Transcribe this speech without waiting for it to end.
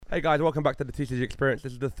Hey guys, welcome back to the TCG Experience.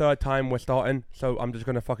 This is the third time we're starting, so I'm just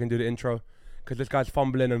gonna fucking do the intro because this guy's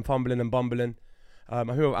fumbling and bumbling. I'm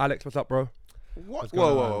here with Alex. What's up, bro? What?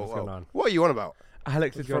 Whoa. What are you on about?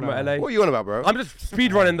 Alex is from LA. What are you on about, bro? I'm just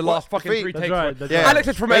speedrunning the last fucking three takes. Right, yeah. Alex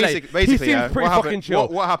is from LA. He seems pretty fucking chill.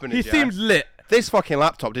 What happened is, he seems lit. This fucking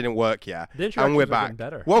laptop didn't work, and we're back.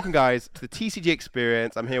 Welcome, guys, to the TCG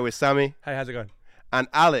Experience. I'm here with Sami. Hey, how's it going? And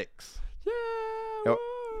Alex. Yeah.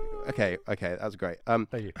 Okay, that was great.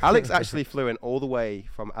 Thank you. Alex actually flew in all the way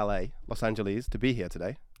from LA, Los Angeles, to be here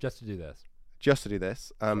today. Just to do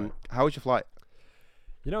this. Right. How was your flight?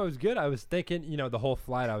 You know, it was good. I was thinking, the whole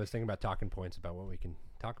flight, I was thinking about talking points about what we can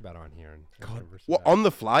talk about on here. And what, on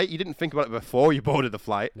the flight? You didn't think about it before you boarded the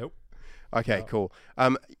flight? Nope. Okay, cool.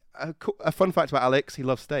 A fun fact about Alex, he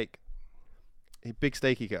loves steak. He's a big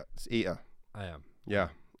steak eater. I am. Yeah.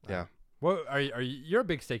 Well, are you? You're a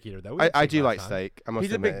big steak eater, though. I do like steak. I must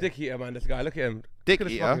He's admit. a big dick eater, man. This guy. Look at him. Dick Look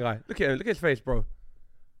at eater. this fucking guy. Look at him. Look at his face, bro.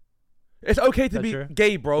 It's okay to be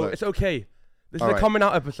gay, bro. It's okay. This is a coming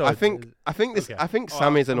out episode. I think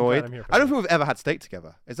Sammy's annoyed. I don't think we've ever had steak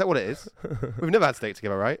together. Is that what it is? We've never had steak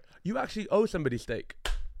together, right? You actually owe somebody steak.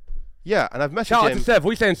 Yeah, and I've messaged Shout him. out to Sev.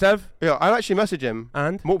 What are you saying, Sev? Yeah, I've actually messaged him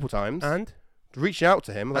multiple times. And? Reaching out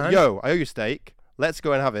to him. Like, yo, I owe you steak. Let's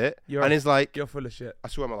go and have it. And he's like... You're full of shit. I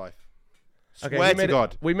swear on my life. Okay, swear to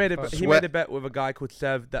God. He made a bet with a guy called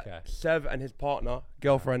Sev that Sev and his partner,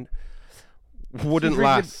 girlfriend, wouldn't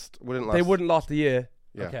last. They wouldn't last a year.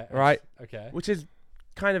 Yeah. Okay. Right? Okay. Which is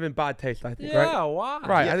kind of in bad taste, I think, right? Yeah, why?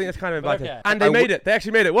 Right, I think it's kind of in bad taste. And they made it. They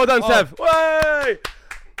actually made it. Well done, Sev. Way!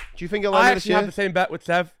 Do you think it'll end this year? I actually have the same bet with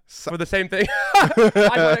Sev for the same thing. I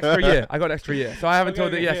got an extra year. So I haven't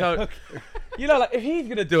told it yet. So, like, if he's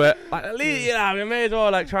going to do it, like, at least, we may as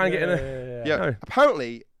well, like, try and get in a... Yeah. No.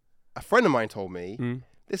 Apparently, a friend of mine told me,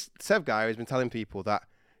 this Sev guy has been telling people that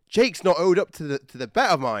Jake's not owed up to the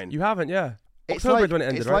bet of mine. You haven't, yeah. It's October like, is when it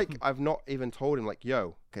ended, it's right? like I've not even told him, like,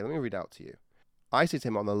 yo, okay, let me read out to you. I said to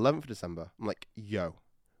him on the 11th of December, I'm like, yo,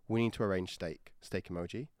 we need to arrange steak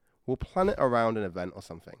emoji. We'll plan it around an event or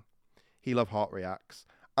something. He love heart reacts.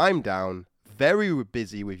 I'm down. Very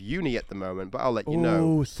busy with uni at the moment, but I'll let you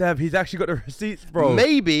know. Oh, Sev, he's actually got the receipts, bro.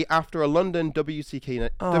 Maybe after a London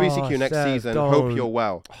WCQ next season, hope you're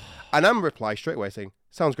well. And I'm reply straight away saying,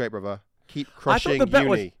 sounds great, brother. Keep crushing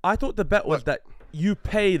uni. I thought the bet was that you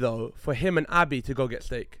pay, though, for him and Abby to go get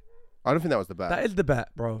steak. I don't think that was the bet. That is the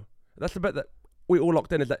bet, bro. That's the bet that we all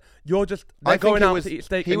locked in, is that you're just going out to eat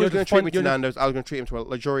steak. He was going to treat me to Nando's. I was going to treat him to a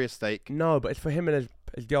luxurious steak. No, but it's for him and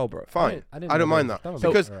his girl, bro. Fine. I don't mind that.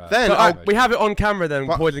 Because then we have it on camera then,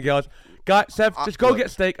 boys and girls. Guys, Sev, just go get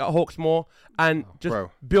steak at Hawksmoor and just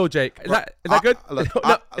bill Jake. Is that good?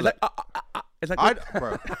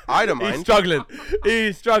 Bro, I don't mind.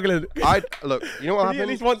 He's struggling. Look, you know what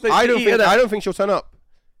happened? I don't think she'll turn up.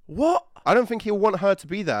 What? I don't think he'll want her to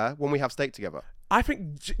be there when we have steak together. I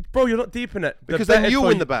think, bro, you're not deep in it. Because then you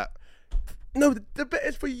win the bet. No, the bet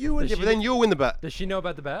is for you. But then you'll win the bet. Does she know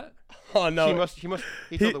about the bet? Oh no, he must.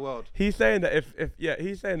 He told the world. He's saying that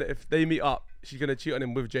if they meet up, she's gonna cheat on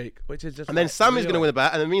him with Jake, which is just. And then Sammy's gonna win the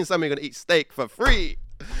bet, and then me and Sammy are gonna eat steak for free.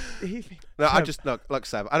 No, I just look,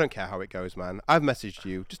 Sev. I don't care how it goes, man. I've messaged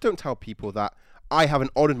you. Just don't tell people that I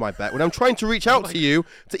haven't honoured my bet when I'm trying to reach out to you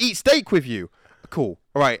to eat steak with you. Cool.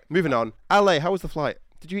 All right, moving on. LA, how was the flight?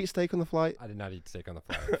 Did you eat steak on the flight? I did not eat steak on the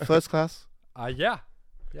flight. First class? Yeah.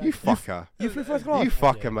 You fucker. You flew first class? You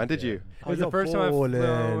fucker, man. Did you? It was the first time I've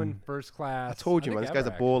flown first class. I told you, man. This guy's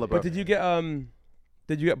a baller, bro. But did you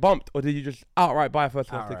get bumped, or did you just outright buy a first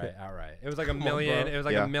class ticket? Outright. It was like a million. It was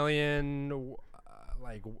like a million.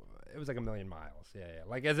 It was like a million miles. Yeah.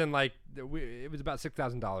 Like as in like it was about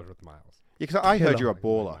 $6,000 worth of miles. Yeah, because I heard you're a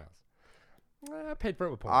baller. I paid for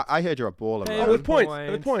it with points. I heard you're a baller, man. With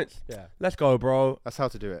points. Yeah. Let's go, bro. That's how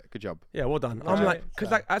to do it. Good job. Yeah, well done. I'm like,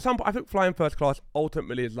 because like at some point, I think flying first class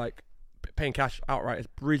ultimately is like paying cash outright is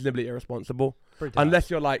reasonably irresponsible,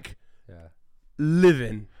 unless you're like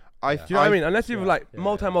living. Do you know what I mean? Unless you're like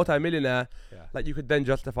multi-millionaire, like you could then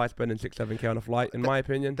justify spending 6-7K on a flight. In my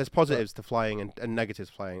opinion, there's positives to flying and negatives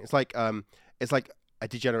to flying. It's like a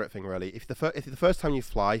degenerate thing, really. If the first time you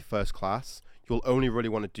fly first class, you'll only really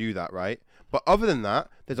want to do that, right? But other than that,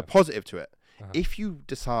 there's a positive to it. If you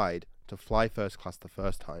decide to fly first class the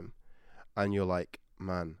first time, and you're like,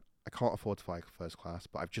 man, I can't afford to fly first class,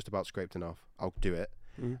 but I've just about scraped enough, I'll do it.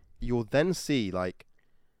 You'll then see, like,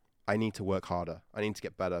 I need to work harder. I need to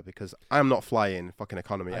get better because I'm not flying fucking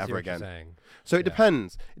economy ever again. So it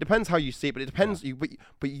depends. It depends how you see it, but it depends.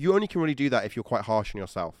 But you only can really do that if you're quite harsh on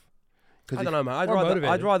yourself. I don't know, man.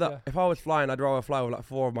 I'd rather if I was flying, I'd rather fly with like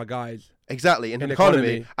 4 of my guys. Exactly, in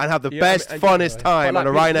economy and have the best, funnest time on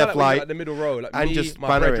a Ryanair flight. Like the middle row, like and me, just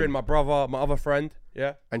my brethren, my brother, my other friend,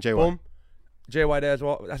 and JY. Boom. JY there as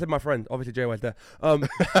well. I said my friend. Obviously, JY's there.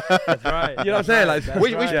 That's right. You know what I'm saying? Like,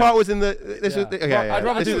 which part was in the? I'd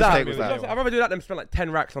rather do that. I'd rather do that than spend like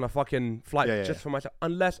 10 racks on a fucking flight just for myself.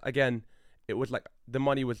 Unless, again, it was like the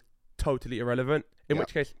money was totally irrelevant. In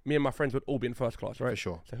which case, me and my friends would all be in first class, right? For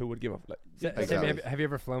sure. So who would give up? Like, Sammy, have you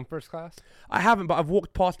ever flown first class? I haven't, but I've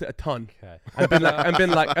walked past it a ton. Okay. And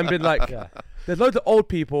been like, there's loads of old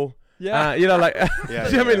people. Yeah. You know, like, do you know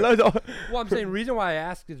what I mean? Loads of. Well, I'm saying the reason why I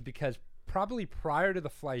asked is because probably prior to the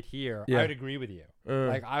flight here, I would agree with you.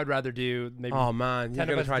 Like, I would rather do maybe. Oh man, you're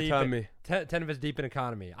gonna try to turn me. 10 of us deep in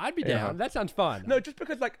economy. I'd be down. That sounds fun. No, just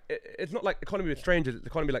because like it's not like economy with strangers. It's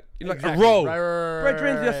economy like like a row.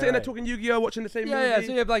 Brethren, you're sitting there talking Yu-Gi-Oh, watching the same movie. Yeah.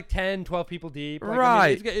 So you have like 10, 12 people deep. Like,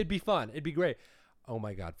 right. I mean, it'd be fun. It'd be great. Oh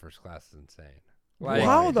my God, first class is insane. Like,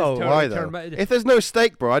 how though? Why though? If there's no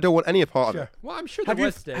steak, bro, I don't want any part of it. Well, I'm sure there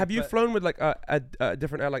was steak. Have you flown with like a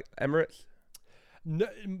different air, like Emirates? No,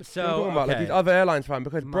 so I'm talking about like these other airlines, fine,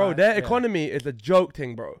 because bro, their economy is a joke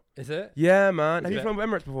thing, bro. Is it? Yeah, man. Have you flown with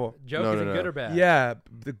Emirates before? Joke is it good or bad? Yeah,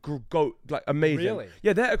 the goat, like amazing. Really?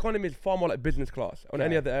 Yeah, their economy is far more like business class on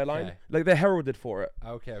any other airline. Like they're heralded for it.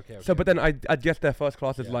 Okay. So, but then I guess their first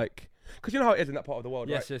class is like, because you know how it is in that part of the world,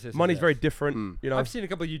 right? Yes. Money's very different. You know, I've seen a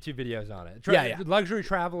couple of YouTube videos on it. Luxury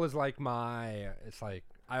travel is like it's like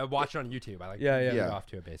I watch it on YouTube. I like get off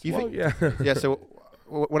to it basically. Yeah. So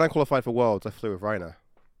when I qualified for Worlds, I flew with Ryanair.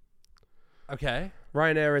 Okay.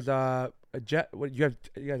 Ryanair is a jet. What you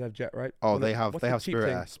guys have jet, right? Oh, they have Spirit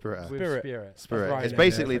Air. Spirit. It's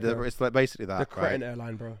basically basically that. The cretin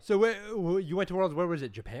airline, bro. So you went to Worlds? Where was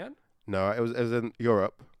it? Japan? No, it was in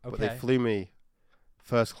Europe. Okay. But they flew me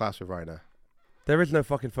first class with Ryanair. There is no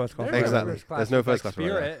fucking first class. Exactly. There's no first class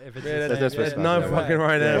Ryanair. There's no first class. No fucking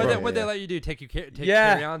Ryanair. What they let you do? Take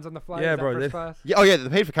carry-ons on the flight? Yeah, bro. First class? Yeah. Oh yeah, they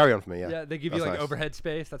paid for carry-on for me. Yeah. Yeah, they give you like overhead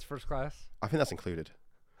space. That's first class. I think that's included.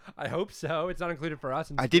 I hope so. It's not included for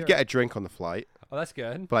us. I did get a drink on the flight. Oh, that's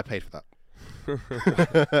good. But I paid for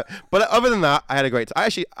that. But other than that, I had a great time. I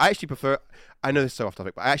actually prefer. I know this is so off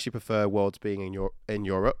topic, but I actually prefer Worlds being in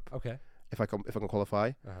Europe. Okay. If I can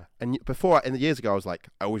qualify. And before, in the years ago, I was like,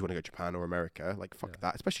 I always want to go to Japan or America. Like fuck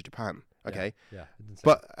that, especially Japan. Okay. Yeah.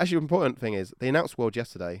 But actually, the important thing is they announced Worlds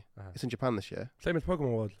yesterday. It's in Japan this year. Same as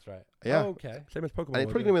Pokemon Worlds. That's right. Yeah. Oh, okay. Same as Pokemon. And it's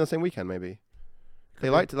probably gonna be on the same weekend, maybe. They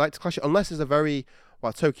like to clash it unless there's a very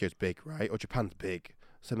Tokyo's big, right? Or Japan's big,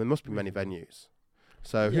 so there must be many venues.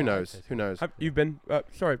 So who knows? Who knows? Have you been?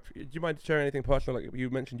 Sorry, do you mind sharing anything personal? Like you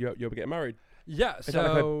mentioned, you're getting married. Yeah. Is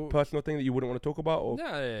that like a personal thing that you wouldn't want to talk about? Or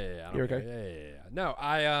yeah. You're okay. Yeah. No,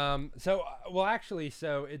 actually,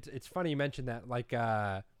 it's funny you mentioned that. Like,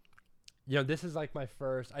 this is like my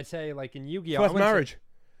first. I'd say like in Yu-Gi-Oh. First marriage.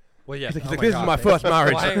 Well, yeah. This is my first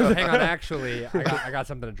marriage. Well, hang on. Actually, I got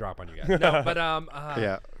something to drop on you guys. No,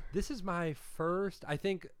 but this is my first. I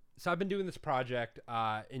think so. I've been doing this project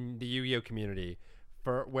in the Yu-Gi-Oh community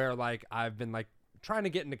for where like I've been like trying to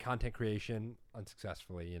get into content creation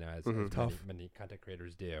unsuccessfully. As many content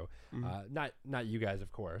creators do. Not you guys,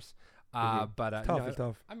 of course. But it's tough. It's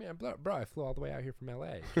tough. I mean, bro, I flew all the way out here from LA.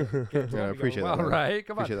 I appreciate that. Right?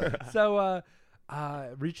 Come on. So,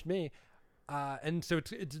 reached me. And so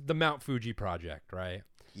it's the Mount Fuji project, right?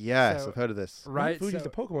 Yes, I've heard of this. Right, Fuji's the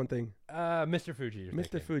Pokemon thing. Mr. Fuji.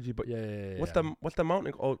 Mr. Fuji, but yeah. What's the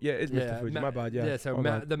mountain? Oh, yeah, it's Mr. Fuji. My bad. Yeah. Yeah. So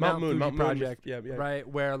the Mount Fuji project, right?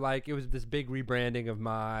 Where like it was this big rebranding of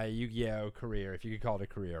my Yu-Gi-Oh career, if you could call it a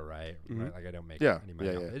career, right? Right. Like I don't make any money.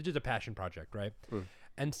 It's just a passion project, right?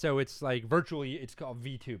 And so it's like it's called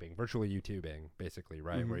VTubing, virtually YouTubing, basically,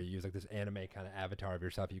 right? Where you use like this anime kind of avatar of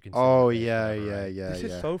yourself. You can. Oh yeah. This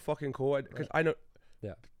is so fucking cool because I know.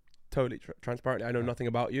 Yeah. Totally transparently, I know nothing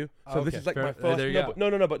about you, so this is like my first.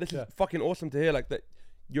 But this is fucking awesome to hear. Like that,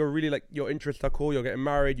 you're really like your interests are cool. You're getting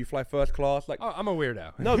married. You fly first class. Like, I'm a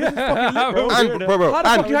weirdo. No, this is fucking lit, bro. Bro, how the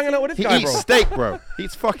fuck you hanging out with this guy, bro? He eats steak, bro. He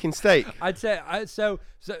eats fucking steak. I'd say so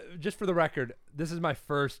just for the record, this is my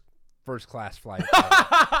first class flight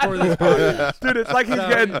for this podcast. Dude, it's like he's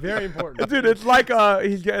getting very important. Dude, it's like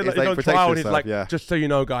he's getting like, on trial. And he's like, just so you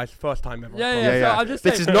know, guys, first time ever. Yeah. So I'll just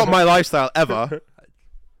say, this is not my lifestyle ever.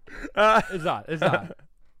 It's not.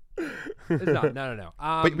 No.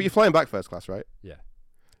 But you're flying back first class, right? Yeah.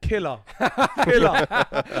 Killer. I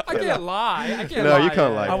can't lie. No, you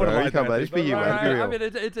can't lie. I wouldn't lie. You can't lie. Just be you, man. I mean,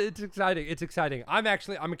 it's exciting. It's exciting. I'm a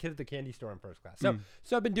kid at the candy store in first class.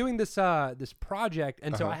 So I've been doing this project,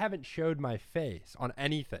 and so I haven't showed my face on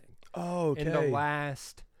anything. Oh, okay. In the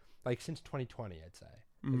last since 2020, I'd say.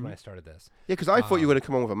 when I started this. Yeah, because I thought you were going to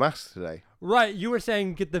come on with a mask today. Right. You were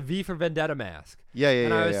saying get the V for Vendetta mask. Yeah.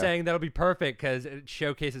 And I was saying that'll be perfect because it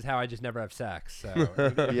showcases how I just never have sex. So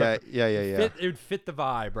yeah. It would fit the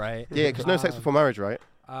vibe, right? Yeah, because no sex before marriage, right?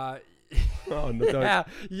 Oh, no,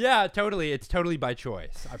 yeah, totally. It's totally by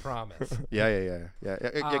choice. I promise. Yeah.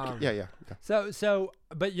 So,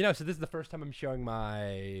 but so this is the first time I'm showing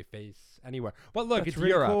my face anywhere. Well, look, it's really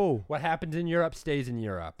Europe. Cool. What happens in Europe stays in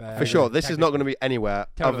Europe. For sure, this is not going to be anywhere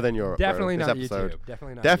other than Europe. Definitely bro, not this YouTube. episode.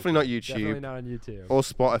 Definitely not YouTube. Definitely not on YouTube. Or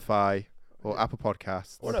Spotify, or Apple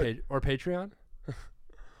Podcasts, or Patreon.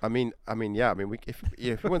 I mean,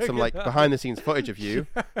 if we want some like behind the scenes footage of you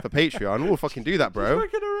for Patreon, we'll fucking do that, bro.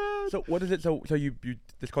 So what is it? So you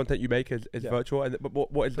this content you make is virtual, and but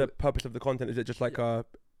what is the purpose of the content? Is it just like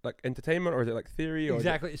like entertainment, or is it like theory? Or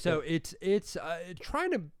exactly. So it's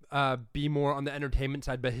trying to be more on the entertainment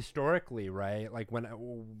side, but historically, right? Like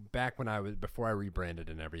before I rebranded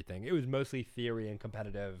and everything, it was mostly theory and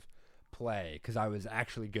competitive play because I was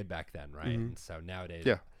actually good back then, right? And so nowadays,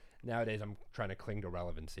 I'm trying to cling to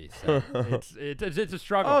relevancy. So it's a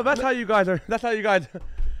struggle. Oh, that's how you guys are. That's how you guys.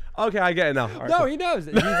 Okay, I get it now. Right, no, cool. he knows.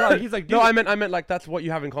 He's like. No, I meant like that's what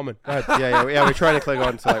you have in common. yeah. We're trying to cling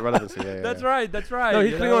on to like relevancy. Yeah, that's right. No,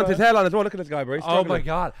 he's clinging on to his hairline as well. Look at this guy, bro. Oh my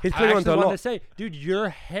god, he's clinging on to a lot. To say, dude, your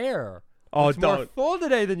hair. It's more full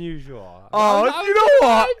today than usual. Oh, you know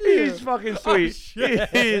what? He's fucking sweet.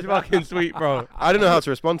 He's fucking sweet, bro. I don't know how to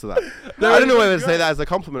respond to that. I don't know whether to say that as a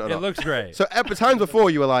compliment or not. It looks great. So at the times before,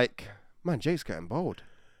 you were like, man, Jake's getting bald.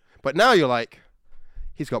 But now you're like,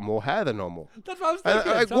 he's got more hair than normal. That's what I was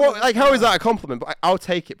thinking. How is that a compliment? But I'll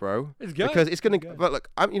take it, bro. It's good. Because it's going to, look,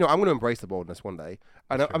 I'm going to embrace the baldness one day.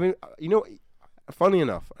 And I mean, funny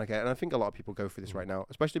enough, okay, and I think a lot of people go through this right now,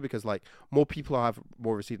 especially because like more people have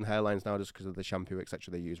more receding hairlines now just because of the shampoo,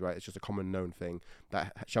 etc. they use, right? It's just a common known thing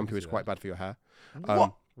that shampoo is quite bad for your hair.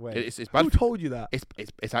 What? Wait. It's bad. Who told you that?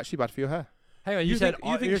 It's actually bad for your hair. Hang on, you think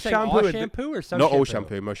shampoo all shampoo or some not shampoo? all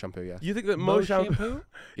shampoo, most shampoo, yeah. You think that most shampoo?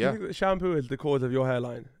 Yeah. You think that shampoo is the cause of your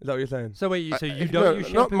hairline? Is that what you're saying? So wait, you don't use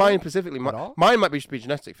shampoo? Not mine specifically. At all? Mine might be just be a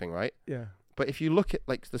genetic thing, right? Yeah. But if you look at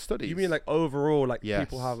like the studies, you mean like overall, like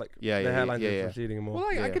people have like their hairlines are receding more.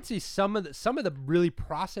 Well, I could see some of the really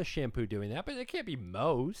processed shampoo doing that, but it can't be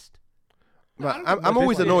most. I'm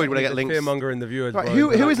always annoyed when I get links. Fearmonger in the viewers. Right,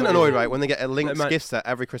 who isn't annoyed, right, when they get a links gift set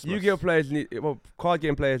every Christmas? Yu-Gi-Oh players card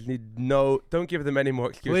game players don't give them any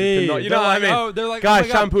more excuses. Please, you know what I mean? Oh, they're like, guys,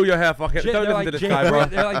 shampoo your hair. Fuck it. Don't listen to this guy, bro.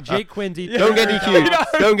 They're like Jake Quincy. Don't get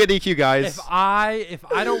DQ'd. Don't get DQ'd, guys. If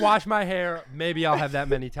I don't wash my hair, maybe I'll have that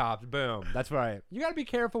many tops. Boom. That's right. You got to be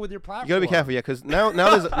careful with your platform. You got to be careful, yeah, because now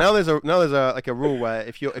there's a like a rule where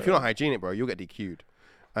if you're not hygienic, bro, you'll get DQ'd.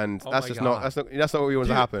 And that's not what we want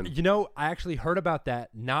to happen. You know, I actually heard about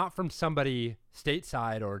that not from somebody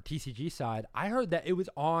stateside or TCG side. I heard that it was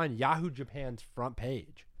on Yahoo Japan's front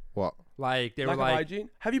page. What? Like they were like hygiene.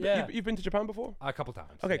 Have you you've been to Japan before? A couple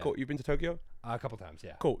times. Okay, cool. You've been to Tokyo? A couple times,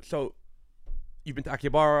 yeah. Cool. So you've been to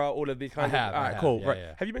Akihabara, all of these kinds I have. All right, cool. Yeah, right.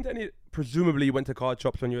 Yeah. Have you been to any? Presumably, you went to card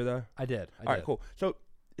shops when you were there. I did. All right, cool. So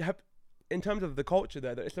in terms of the culture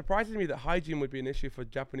there, it surprises me that hygiene would be an issue for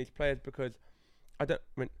Japanese players because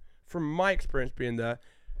from my experience being there,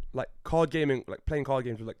 like card gaming, like playing card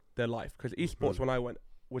games was like their life. Because esports when I went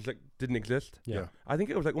was like didn't exist. Yeah. I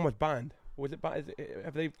think it was like almost banned. Was it banned?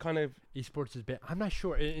 Have they kind of esports is banned? I'm not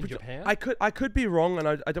sure in Japan. I could be wrong,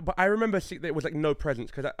 and but I remember that it was like no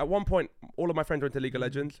presence because at one point all of my friends went to League of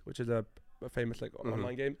Legends, which is a famous like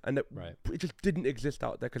online game, and it just didn't exist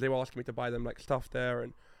out there because they were asking me to buy them like stuff there,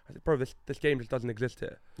 and I said, bro, this game just doesn't exist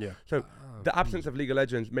here. Yeah. So the absence of League of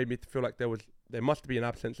Legends made me feel like there must be an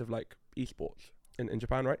absence of like esports in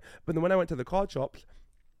Japan, right? But then when I went to the card shops,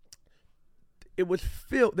 it was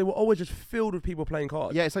filled. They were always just filled with people playing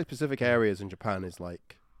cards. Yeah, it's like specific areas in Japan is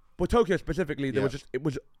like. But Tokyo specifically, it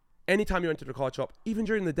was anytime you entered a card shop, even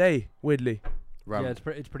during the day, weirdly. Yeah,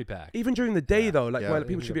 it's pretty packed. Even during the day though, like where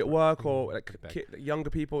people should be at work or like younger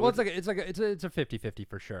people. Well, it's a 50-50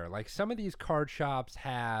 for sure. Like some of these card shops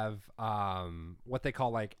have what they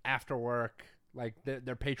call like after work, like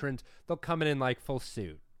their patrons, they'll come in like full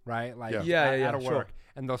suit, right? Like out of work,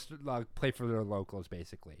 and they'll play for their locals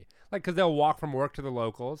basically. Like because they'll walk from work to the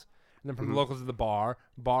locals. And then from the locals to the bar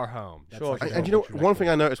home. That's sure. And you know, one thing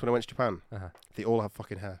I noticed when I went to Japan, they all have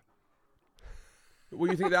fucking hair. Well,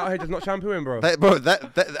 you think they're out here just not shampooing, bro? I don't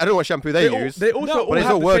know what shampoo they use. They also but it's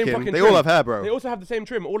all working. They all have hair, bro. They also have the same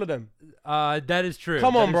trim, all of them. That is true.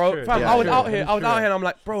 Come on, bro. Fam, I was out here, and I'm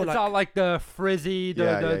like, bro, it's all like the frizzy,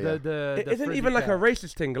 it isn't even like a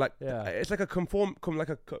racist thing. Like, it's like a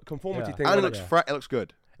conformity thing. And it looks it looks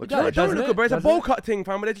good. It don't look good, bro. It's a bowl cut thing,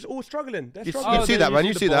 fam. But they're just all struggling. You'd see that, man.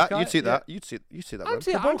 You'd see that. You'd see that. You'd see that, man.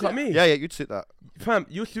 The bowl cut, me. Yeah, you'd see that. Fam,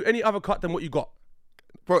 you'll see any other cut than what you got.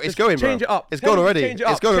 Bro, it's going, bro. Change it up. It's gone already.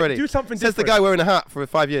 It's gone already. Do something different. Says the guy wearing a hat for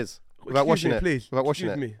 5 years. Without washing it. Please. Without washing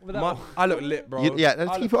it. I look lit, bro.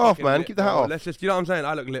 Let's keep it off, man. Keep the hat off. Let's just, you know what I'm saying?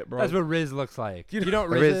 I look lit, bro. That's what Riz looks like. Do you know what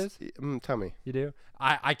Riz is? Tell me. You do?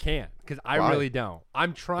 I can't, because I really don't.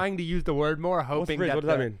 I'm trying to use the word more, hoping that. What does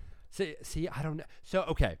that mean? See, I don't know. So,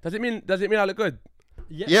 okay. Does it mean I look good?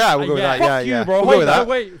 Yeah, we'll go with that. Fuck you, bro. We'll go with that.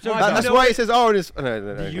 Wait. So that's why it says, no.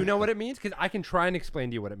 Do you know what it means? Because I can try and explain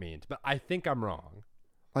to you what it means, but I think I'm wrong.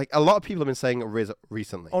 Like, a lot of people have been saying Riz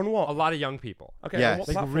recently. On what? A lot of young people. Okay. Yeah.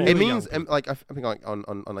 Really it means, like, I think on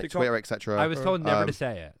like TikTok? Twitter, etc. I was told never to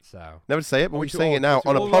say it, so. Never to say it, but we're saying it now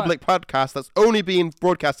on a public podcast that's only being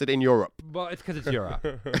broadcasted in Europe. Well, it's because it's Europe.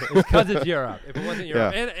 It's because it's Europe. If it wasn't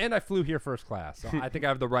Europe. Yeah. And I flew here first class, so I think I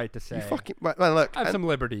have the right to say. You fucking... Man, look. I have some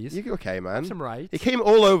liberties. You're okay, man. I have some rights. It came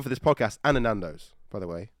all over this podcast and a Nando's, by the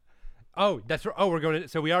way. Oh, that's right. Oh, we're going to...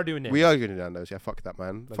 So we are doing Nando's. We are doing Nando's. Yeah, fuck that,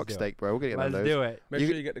 man. Fuck steak, bro. We're going to get Nando's. Let's do it. Make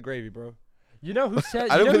sure you get the gravy, bro. You know who said?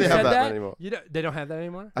 I don't think they have that anymore. They don't have that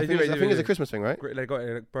anymore. I think it's a Christmas thing, right? They got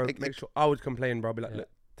it, bro. Make sure. I would complain, bro. Be like, look,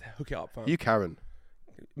 hook it up, fam. You Karen.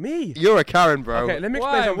 Me? You're a Karen, bro. Okay, let me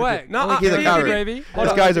explain something. What? No, he's a Karen. Gravy.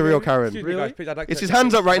 This guy's a real Karen. It's his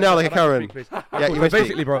hands up right now like a Karen. Yeah, you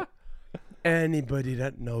basically, bro. Anybody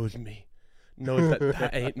that knows me knows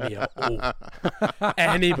that ain't me at all.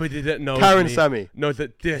 Anybody that knows Karen me Sami knows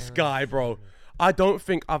that this guy, bro. I don't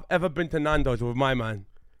think I've ever been to Nando's with my man.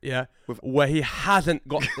 Yeah, where he hasn't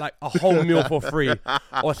got like a whole meal for free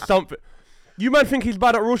or something. You man think he's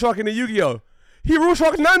bad at Rorschach in the Yu-Gi-Oh? He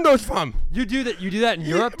Rorschach's Nando's, fam. You do that in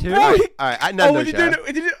Europe too? Bro, Alright, at Nando's,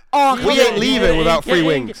 we ain't leaving without free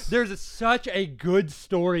wings. There's such a good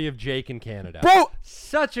story of Jake in Canada. Bro,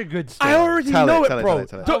 such a good story. I already know it, bro.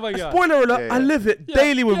 Oh my God. Spoiler alert, I live it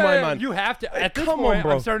daily with my man. You have to. At this Come point, on,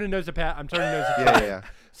 bro. I'm starting to nose a pat. Yeah.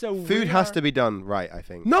 So food has to be done right, I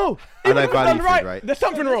think. No, and I value food, right? There's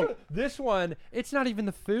something wrong. This one, it's not even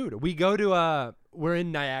the food. We go to we're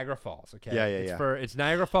in Niagara Falls, okay? Yeah. It's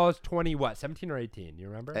Niagara Falls 17 or 18, you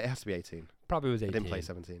remember? It has to be 18. Probably was 18. I didn't play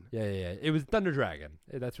 17. Yeah. It was Thunder Dragon.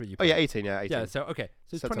 That's what you played. Oh, yeah, 18, 18. Yeah, so, okay.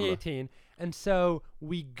 So it's 2018. And so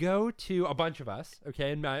we go to a bunch of us,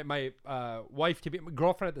 okay? And my wife, my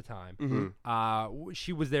girlfriend at the time,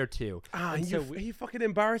 she was there too. Are you fucking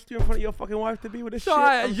embarrassed you in front of your fucking wife to be with this shit?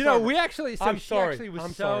 We actually, she actually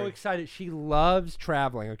was so excited. She loves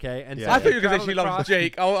traveling, okay? And I thought you were going to say she loves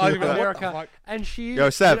Jake. I was even America. And she... Yo,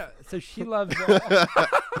 Seb. So she loves...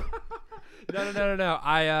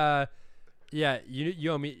 No. Yeah,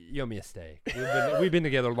 you owe me a steak. We've been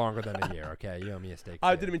together longer than a year. Okay, you owe me a steak.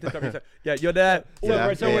 I didn't mean to stop you. Yeah, you're there. So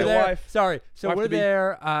we're there. Sorry. So we're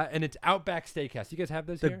there, and it's Outback Steakhouse. You guys have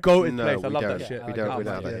those here? The goated place. I love that shit. We don't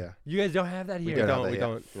have that here. You guys don't have that here? We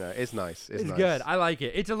don't. No, it's nice. It's nice. Good. I like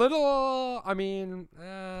it. It's a little. I mean,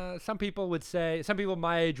 some people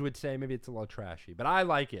my age would say maybe it's a little trashy, but I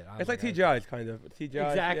like it. It's like TGI's kind of. TGI.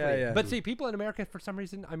 Exactly. Yeah. But see, people in America for some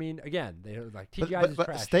reason, I mean, again, they're like TGI's is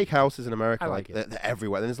trashy. Steakhouses in America, I like it. They're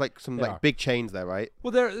everywhere. And there's like some big chains there, right?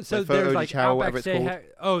 Well, there's like Outback Steakhouse.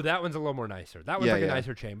 Oh, that one's a little more nicer. That one's like a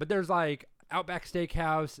nicer chain. But there's like Outback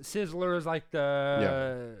Steakhouse, Sizzler is like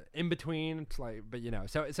the in between. It's like, but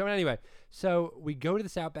So anyway, so we go to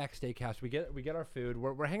this Outback Steakhouse. We get our food.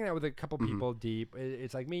 We're hanging out with a couple people deep.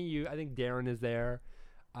 It's like me, you. I think Darren is there.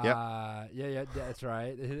 Yeah, that's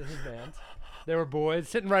right. His bands. They were boys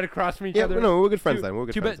sitting right across from each other. Yeah, no, we're good friends then. We're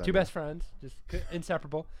good friends. Two best friends, just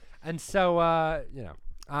inseparable. And so,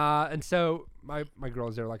 and so my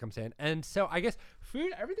girl's there, like I'm saying. And so I guess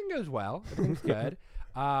food, everything goes well. Everything's good.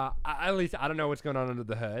 At least I don't know what's going on under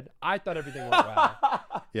the hood. I thought everything went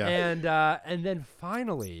well. Yeah. And then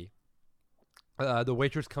finally, the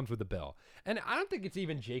waitress comes with the bill. And I don't think it's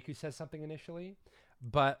even Jake who says something initially,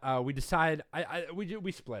 but we decide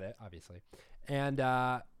we split it, obviously. And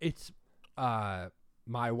it's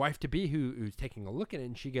my wife to be who's taking a look at it,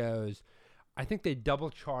 and she goes, I think they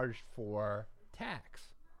double charged for tax.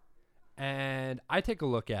 And I take a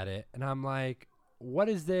look at it and I'm like, what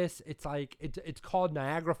is this? It's like, it's called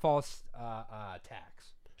Niagara Falls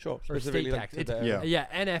tax. Sure. Or state tax.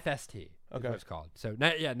 NFST. Okay. Is what it's called. So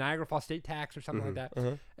Niagara Falls state tax or something like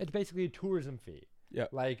that. It's basically a tourism fee. Yeah.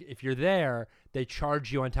 Like if you're there, they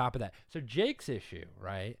charge you on top of that. So Jake's issue,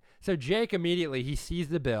 right? So Jake immediately, he sees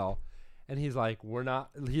the bill and he's like,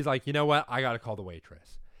 you know what? I got to call the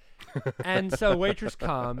waitress. And so the waitress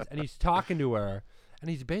comes and he's talking to her and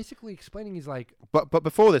he's basically explaining, he's like, but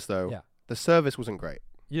before this though, the service wasn't great.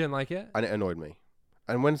 You didn't like it? And it annoyed me.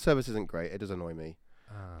 And when service isn't great, it does annoy me.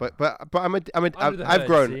 But I've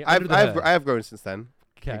grown. I have grown since then.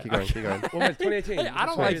 Okay. Keep going. Well, it's 2018. Hey, I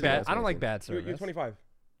don't like bad. I don't like bad service. You're 25.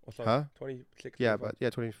 Or so. Huh? 26. Yeah, 25.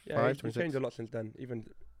 but 25, yeah, 26. He's changed a lot since then. Even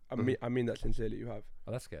I mean that sincerely. You have.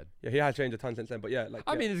 Oh, that's good. Yeah, he has changed a ton since then. But yeah,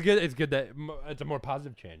 I mean, it's good. It's good that it's a more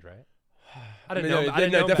positive change, right? I didn't know.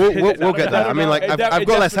 We'll get there. I mean, like I've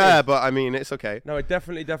got less hair, but I mean, it's okay. No, it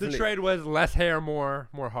definitely. The trade was less hair, more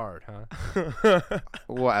hard, huh?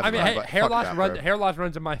 Whatever. I mean, hair loss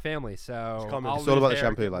runs in my family, so it's all about the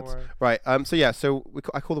shampoo, lads. Right. So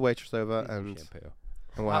I call the waitress over and.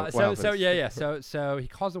 So he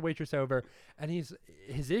calls the waitress over, and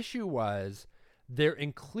his issue was they're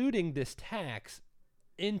including this tax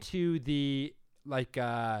into the like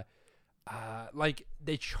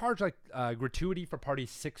they charge gratuity for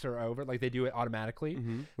parties 6 or over, like they do it automatically,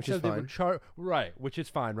 which is fine. Which is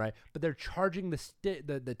fine, right? But they're charging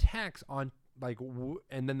the tax on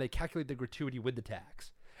and then they calculate the gratuity with the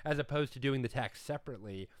tax, as opposed to doing the tax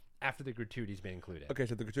separately after the gratuity's been included. Okay,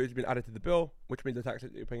 so the gratuity's been added to the bill, which means the tax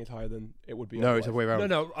that you're paying is higher than it would be. No, it's the way around.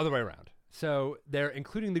 No, other way around. So they're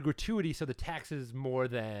including the gratuity, so the tax is more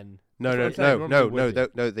than. No.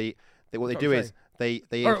 What they do is they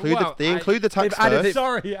include the tax first.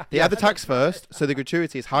 They add the tax first, so the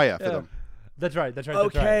gratuity is higher for them. That's right.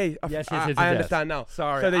 Okay. Yes, I understand now.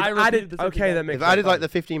 Sorry. So they've added. Okay, that makes sense. They've added like the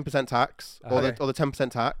 15% tax or the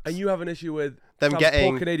 10% tax. And you have an issue with them some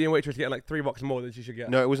getting poor Canadian waitress getting like $3 more than she should get.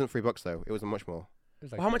 No, it wasn't $3 though. It was much more.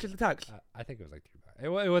 Well, how much is the tax? I think it was like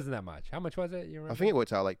 $3. It wasn't that much. How much was it? You remember? I think it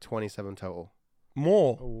worked out like 27 total.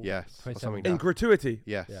 More. Yes. Or something in gratuity.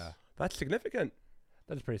 Yes. Yeah. That's significant.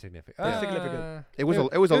 That's pretty significant. That's significant. It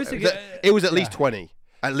was at least 20.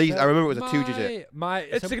 At least I remember it was a 2-digit.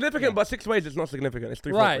 It's significant, but 6 ways it's not significant. It's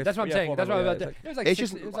 3. Right, that's what I'm saying. That's what I'm about. It's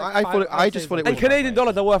just I just thought it was. And Canadian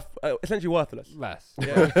dollars are worth essentially worthless. Less.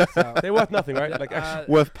 Yeah, so they're worth nothing, right? Like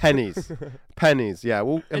worth pennies. Pennies. Yeah.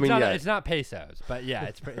 Well, I mean, it's not pesos, but yeah,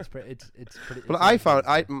 it's pretty. But I found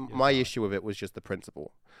my issue with it was just the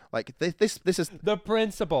principle. Like this is the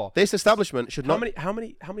principle. This establishment should not. How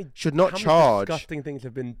many should not charge. Disgusting things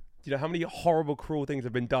have been. How many horrible, cruel things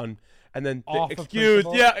have been done, and then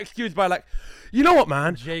excused by like, you know what,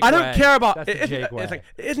 man? I don't care about it. It's like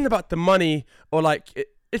it isn't about the money or like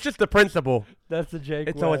it's just the principle. That's the Jake.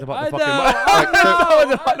 It's always about the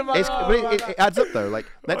fucking money. It adds up though. Like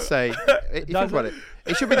let's say, if you think about it,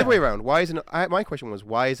 it should be the other way around. Why isn't it? My question was,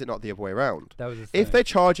 why is it not the other way around? If they're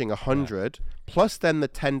charging $100 plus then the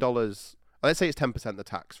 $10, let's say it's 10% the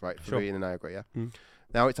tax, right? For being in Niagara, yeah.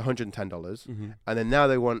 Now it's $110, and then now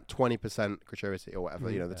they want 20% gratuity or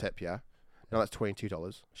whatever, the tip, yeah. Now that's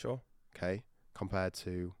 $22. Sure. Okay, compared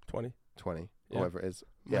to 20, or whatever it is.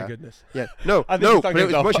 My goodness. Yeah. No, but it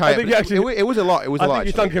was much higher. It was a lot. It was a lot. I think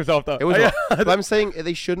he sunk himself though. It was a lot. But I'm saying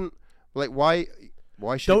they shouldn't. Like, why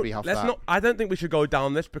should we have that? I don't think we should go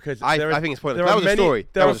down this because I think it's pointless. That was a story.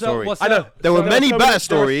 That was a story. I know. There were many better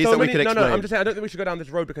stories that we could explain. No, I'm just saying I don't think we should go down this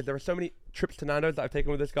road because there are so many trips to Nando's that I've taken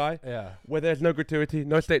with this guy. Yeah. Where there's no gratuity,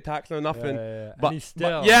 no state tax, no nothing. Yeah. But and he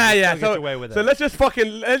still gets away with it. So let's just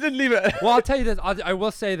leave it. Well, I'll tell you this. I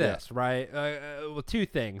will say this, right? Well, 2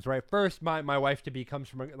 things, right? First, my wife to be comes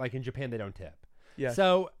from like in Japan they don't tip. Yeah.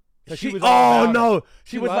 So she was.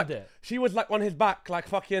 She was like on his back, like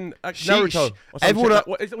fucking Naruto.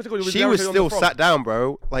 She was still sat down,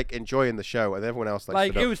 bro, like enjoying the show, and everyone else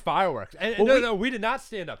like it was fireworks. And no, we did not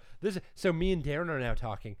stand up. So me and Darren are now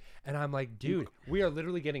talking, and I'm like, dude, we are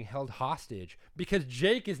literally getting held hostage because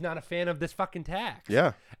Jake is not a fan of this fucking tax.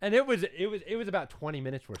 Yeah. And it was about 20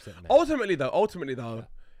 minutes we're sitting there.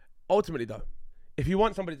 Ultimately though. If you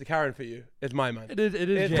want somebody to carry on for you, it's my man. It is.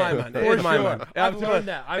 It's my man. It's my man. I've learned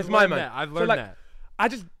that. I've learned that.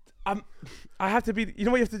 I have to be. You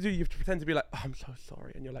know what you have to do? You have to pretend to be like, oh, I'm so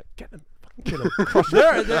sorry, and you're like, get them, fucking kill them.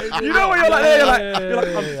 You know what you're like? You're like,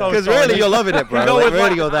 I'm so sorry. Because really, you're loving it, bro.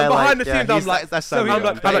 Really, you're there. Behind the scenes, I'm like,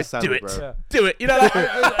 do it. You know, like,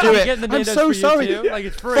 do it. I'm so sorry. Like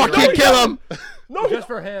it's free. Fucking kill him. No, just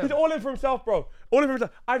for him. He's all in for himself, bro. All in for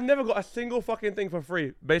himself. I've never got a single fucking thing for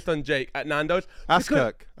free based on Jake at Nando's. That's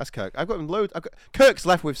Kirk. I've got him loads. Kirk's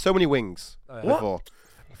left with so many wings before.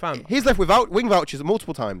 Fam. He's left without wing vouchers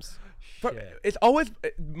multiple times. It's always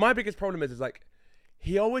my biggest problem is like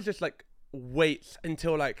he always just like waits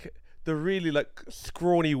until like the really like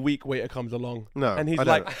scrawny weak waiter comes along. No, and he's I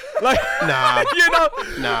like, don't. like, Nah. you know,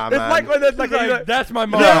 Nah, it's man. like when there's like, that's my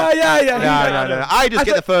mom. Yeah. No. I just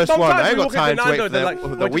get the first one. I ain't got time to wait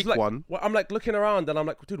for the weak like, one. Well, I'm like looking around and I'm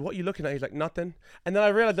like, dude, what are you looking at? He's like, nothing. And then I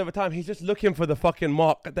realized over time he's just looking for the fucking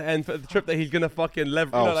mark at the end for the trip that he's gonna fucking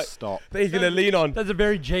leverage. Oh, you know, like, stop. That he's gonna lean on. That's a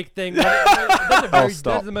very Jake thing. That's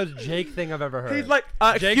the most Jake thing I've ever heard. He's like,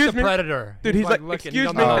 Jake excuse the me, Predator. dude. He's like,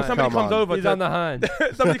 excuse me. And somebody comes over. He's on the hunt.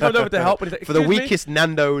 Somebody comes over to help, and he's like, for the weakest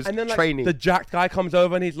Nando's and then, like, training. The jacked guy comes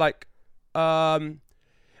over and he's like,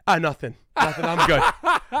 nothing. I'm good.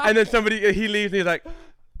 And then he leaves and he's like,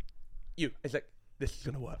 it's like, this is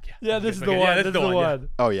gonna work. Yeah, this is the one. This is the one.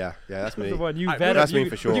 Oh yeah, that's me. The one. That's me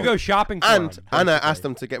for sure. You go shopping for and I asked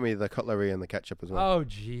them to get me the cutlery and the ketchup as well. Oh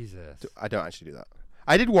Jesus! I don't actually do that.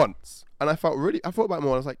 I did once, and I thought about it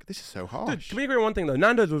more. I was like, this is so harsh. Dude, can we agree on one thing though?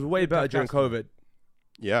 Nando's was way better during COVID.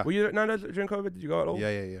 Yeah. Were you at Nando's during COVID? Did you go at all?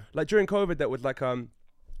 Yeah. Like during COVID, that was like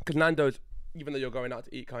because Nando's, even though you're going out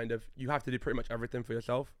to eat, kind of, you have to do pretty much everything for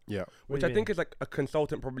yourself. Yeah. Which I think is like a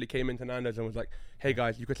consultant probably came into Nando's and was like, hey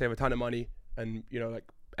guys, you could save a ton of money and like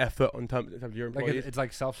effort in terms of your employees. Like it's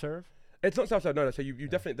like self-serve. It's not self-serve, no. So you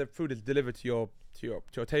definitely, the food is delivered to your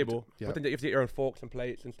table. Yeah. But then you have to get your own forks and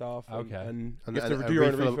plates and stuff. Okay. And you have to do your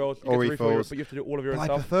own refills. Or refills. But you have to do all of your own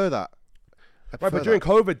stuff. I prefer that. Right, but during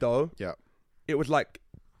COVID though, yeah, it was like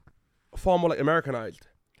far more like Americanized.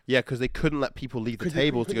 Yeah, because they couldn't let people leave the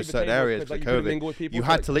table to go certain areas for COVID. You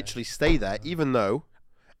had to literally stay there, even though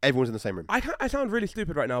everyone's in the same room. I sound really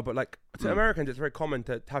stupid right now, but like to Americans, it's very common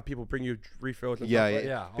to have people bring you refills. And stuff.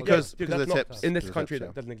 Yeah. Because dude, of the tips. In this country,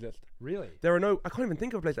 that doesn't exist. Really? There are no. I can't even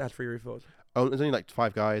think of a place that has free refills. Oh, there's only like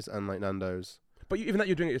Five Guys and like Nando's. But even that,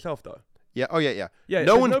 you're doing it yourself though. Yeah. Oh yeah. Yeah.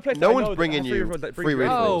 No one's bringing you free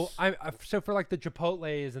refills. Oh, so for like the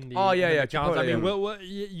Chipotle's and the Chipotle, I mean,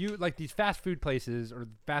 you like these fast food places or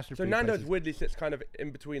fast food. So Nando's weirdly sits kind of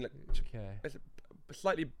in between, like it's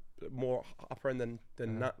slightly more upper end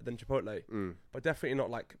than Chipotle, but definitely not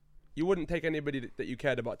like you wouldn't take anybody that you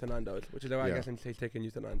cared about to Nando's, which is why I guess I'm taking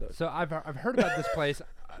you to Nando's. So I've heard about this place.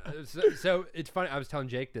 So it's funny. I was telling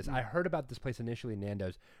Jake this. I heard about this place initially,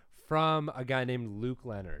 Nando's, from a guy named Luke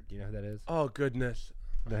Leonard. Do you know who that is? Oh goodness,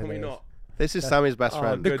 can we not? This is Sammy's best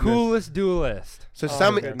friend. The coolest duelist. So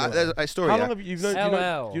Sammy, there's a story. How long have you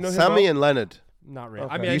known? You know Sammy and Leonard. Not really.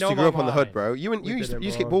 Okay. I mean, you used to grow up on the hood, bro. You used to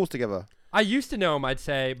get balls together. I used to know him, I'd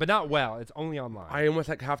say, but not well. It's only online. I almost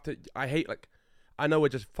like have to. I hate like. I know we're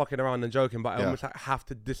just fucking around and joking, but I almost like have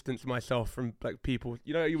to distance myself from like people.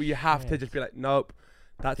 You know, you have to just be like, nope,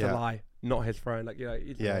 that's a lie. Not his friend. Like, yeah.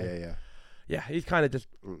 He's kind of just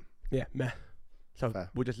meh. So fair.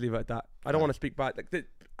 We'll just leave it at that. I don't want to speak bad. Like,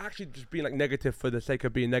 actually, just being like negative for the sake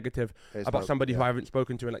of being negative about somebody who I haven't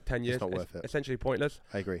spoken to in like 10 years. It's not worth it. Essentially pointless.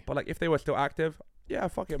 I agree. But like, if they were still active,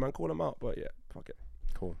 fuck it, man, call them out. But fuck it.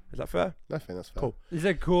 Cool. Is that fair? I think that's fair. Cool. He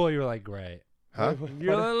said cool. You're like great. Huh?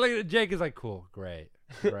 Jake is like cool. Great.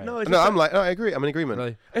 No, I'm like, I agree. I'm in agreement.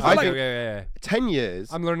 Really? It's I like, yeah. 10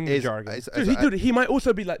 years. I'm learning the jargon. Dude, he might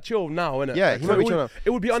also be like chill now, innit? Yeah, he might be chill now.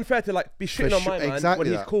 It would be unfair to like be shitting on my man when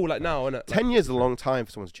he's cool like now, innit? 10 years is a long time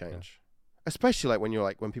for someone to change. Especially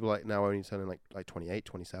like when people like now only turning like 28,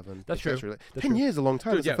 27. That's true. Like, 10 years is a long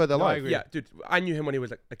time. It's a further life. Yeah, dude. I knew him when he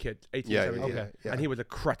was like a kid, 18, 17. And he was a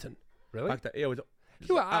cretin. Really? Like that. He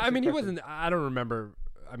wasn't. I don't remember.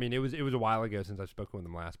 I mean, it was a while ago since I've spoken with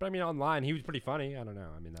him last. But I mean, online he was pretty funny. I don't know.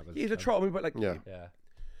 I mean, that was. He's a troll, but like. Yeah.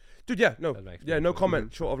 Dude, no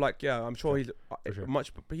comment. Short of like, I'm sure he's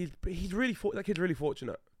much, but he's really that kid's really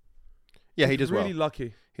fortunate. Yeah, he does well. Really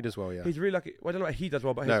lucky. He does well. Yeah. He's really lucky. Well, I don't know what he does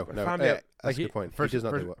well, but his family. That's a good point. He does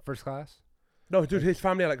not do well. First class. No, dude, his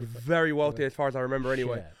family are like very wealthy as far as I remember.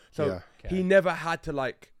 Anyway, so he never had to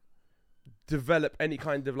like develop any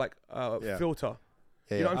kind of like filter.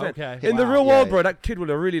 Yeah, you know what I'm saying? Okay. In the real world, bro, that kid would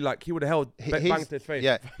have really like he would have held bangs to his face.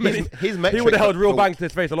 Yeah, his metric. He would have held real bangs to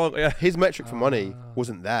his face along. Yeah. His metric for money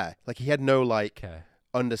wasn't there. Like he had no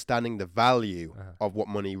understanding the value of what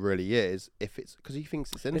money really is. If it's because he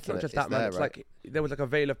thinks it's infinite. It's not just that, man. It's like there was like a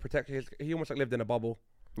veil of protection. He almost like lived in a bubble.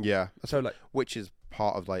 Yeah. So like, which is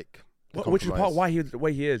part of like, which is part of why he is the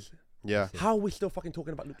way he is. Yeah. How are we still fucking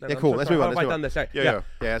talking about Luke Leonard? Yeah, cool. Let's move on. How have I done this? Yeah.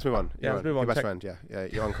 Let's move on. Yeah, let's move on. Your best friend. Yeah.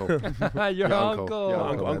 Your uncle. Your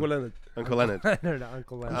uncle. Uncle Leonard. Uncle Leonard.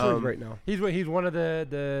 Uncle Leonard. I'm sure he's great now. He's one of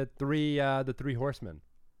the three horsemen.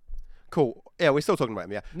 Cool. Yeah, we're still talking about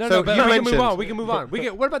him. Yeah. No, but we can move on.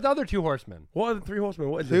 What about the other two horsemen? What are the three horsemen?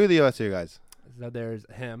 What is Who are the other two guys? So there's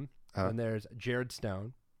him, and there's Jared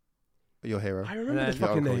Stone. Your hero. I remember this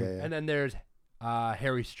fucking name. Yeah. And then there's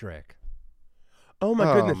Harry Strick. Oh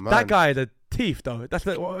my goodness, that guy is a thief though. Is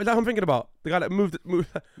that what I'm thinking about? The guy that moved.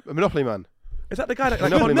 Monopoly Man. Is that the guy that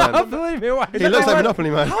like Monopoly Man? He looks like Monopoly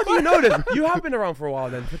Man. How do you know this? You have been around for a while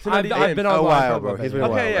then. I've been on a while, bro. He's been a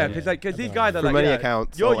while. Okay, yeah, because these guys are like many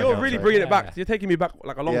accounts. You're really bringing it back. You're taking me back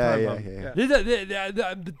like a long time.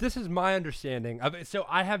 Yeah. This is my understanding of it. So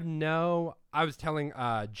I was telling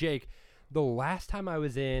Jake, the last time I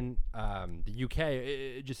was in the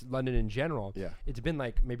UK, just London in general, it's been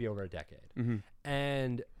like maybe over a decade.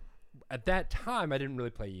 And at that time, I didn't really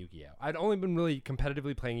play Yu-Gi-Oh. I'd only been really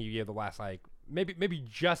competitively playing Yu-Gi-Oh the last like maybe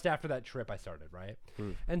just after that trip I started, right?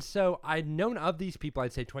 And so I'd known of these people,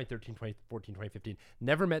 I'd say 2013, 2014, 2015,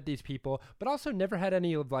 never met these people, but also never had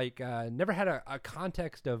any of like, never had a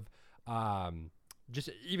context of just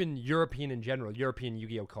even European in general, European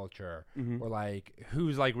Yu-Gi-Oh culture, or like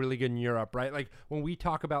who's like really good in Europe, right? Like when we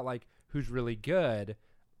talk about like who's really good,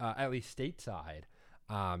 at least stateside,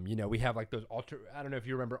 we have like those I don't know if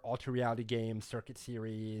you remember Ultra Reality Games, Circuit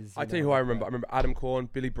Series. I tell you who I remember. I remember Adam Korn,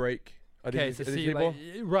 Billy Break. Okay, so see, like,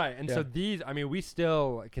 right, and so these, I mean, we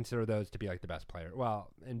still consider those to be like the best player.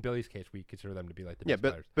 Well, in Billy's case, we consider them to be like the best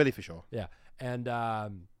players. Billy for sure. Yeah, and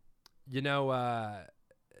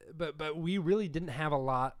but we really didn't have a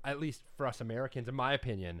lot, at least for us Americans, in my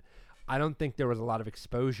opinion. I don't think there was a lot of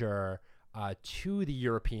exposure to the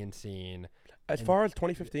European scene. As far as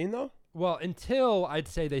 2015, though? Well, until I'd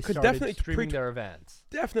say they started streaming their events.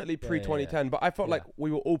 Definitely pre-2010, but I felt like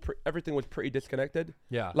we were all everything was pretty disconnected.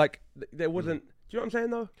 Yeah. Like, there wasn't... Do you know what I'm saying,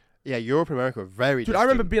 though? Yeah, Europe and America were very Dude, I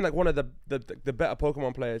remember being like one of the better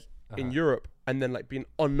Pokemon players in Europe and then like being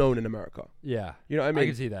unknown in America. Yeah. You know what I mean? I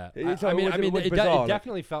can see that. It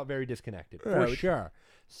definitely felt very disconnected, for sure.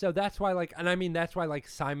 So that's why like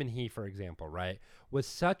Simon He, for example, right, was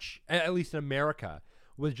such, at least in America,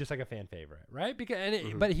 was just like a fan favorite, right?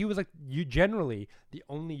 But he was like generally the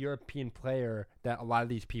only European player that a lot of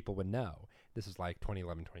these people would know. This is like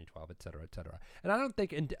 2011, 2012, et cetera, et cetera. And I don't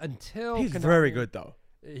think until he's very good though.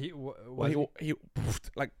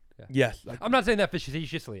 Yes. Like, I'm not saying that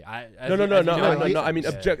facetiously. No. I mean,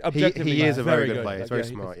 objectively, he is a very good player. He's very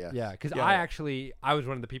smart. Yeah. Yeah, because I was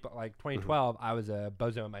one of the people. Like 2012, I was a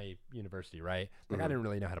bozo at my university, right? Like I didn't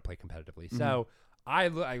really know how to play competitively, so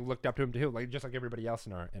I looked up to him too, like just like everybody else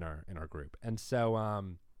in our group. And so,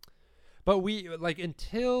 but we like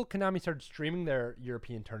until Konami started streaming their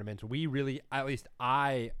European tournaments, we really, at least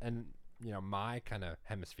I and my kind of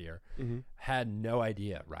hemisphere had no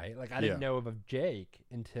idea, right? Like I didn't know of Jake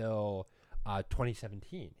until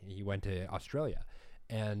 2017. He went to Australia,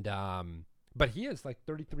 and but he is like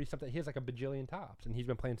 33 something. He has like a bajillion tops, and he's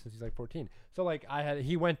been playing since he's like 14. So like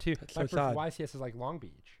he went to my first YCS is like Long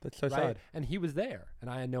Beach. That's so sad. And he was there, and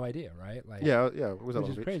I had no idea, right? Like it was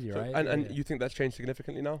which is crazy, right? And you think that's changed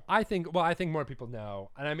significantly now? I think more people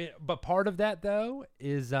know, and I mean, but part of that though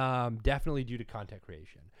is definitely due to content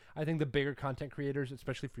creation. I think the bigger content creators,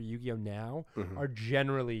 especially for Yu-Gi-Oh now, are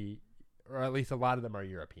generally, or at least a lot of them are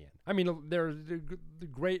European. I mean, there's the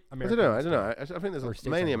great American. I don't know. I think there's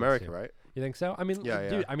mainly America, right? You think so? I mean,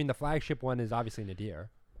 dude. I mean, the flagship one is obviously Nadir.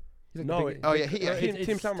 Team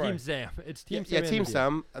Sam. Team Sam. It's Team Sam. Yeah, Team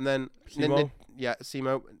Sam, and then Simo.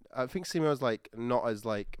 Simo. I think Simo's like not as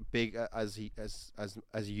like big as he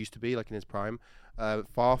used to be, like in his prime.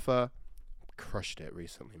 Farfa crushed it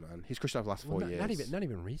recently, man. He's crushed it over the last 4 years. Not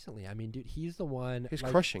even recently. I mean, dude, he's the one. He's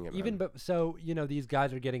crushing it, man. Even but so these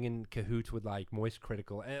guys are getting in cahoots with like Moist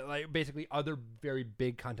Critical and like basically other very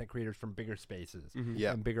big content creators from bigger spaces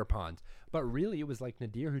and bigger ponds. But really, it was like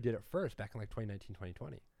Nadir who did it first back in like 2019,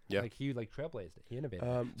 2020. Yeah, like he like trailblazed it. He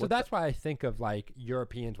innovated. So that's why I think of like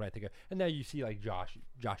Europeans when I think of, and now you see like Josh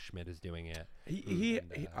Schmidt is doing it.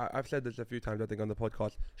 I've said this a few times I think on the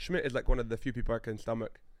podcast. Schmidt is like one of the few people I can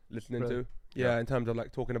stomach listening to. Yeah, in terms of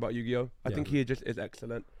like talking about Yu-Gi-Oh, I think he just is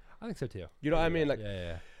excellent. I think so too. You know what I mean?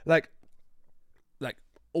 Like, like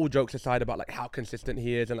all jokes aside about like how consistent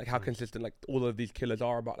he is and like how consistent like all of these killers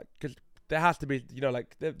are about, like, because there has to be,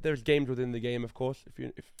 like there's games within the game, of course.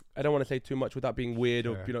 If I don't want to say too much without being weird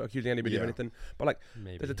or accusing anybody of anything, but like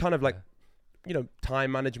there's a ton of like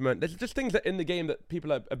time management. There's just things that in the game that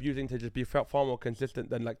people are abusing to just be far more consistent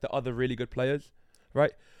than like the other really good players,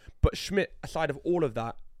 right? But Schmidt, aside of all of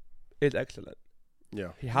that, is excellent. Yeah,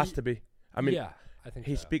 he has to be. I mean, I think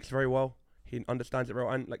he speaks very well. He understands it very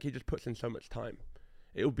well, and like he just puts in so much time.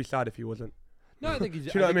 It would be sad if he wasn't. No, I think he's.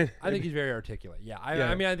 Do you know what I mean? I think he's very articulate. Yeah,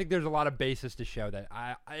 I mean, I think there's a lot of basis to show that.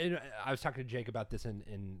 I was talking to Jake about this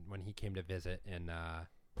in when he came to visit in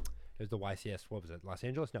it was the YCS. What was it? Los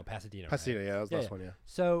Angeles? No, Pasadena. Pasadena, right? Yeah, that was the last one. Yeah.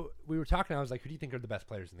 So we were talking. I was like, "Who do you think are the best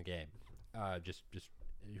players in the game?" Just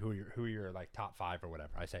who are your like top 5 or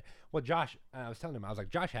whatever. I say, well, Josh. I was telling him, I was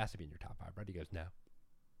like, Josh has to be in your top 5, right? He goes, no.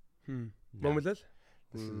 When was this?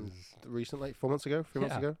 Recently, 4 months ago, 3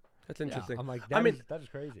 months ago. That's interesting. I'm like, that is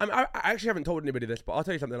crazy. I mean, I actually haven't told anybody this, but I'll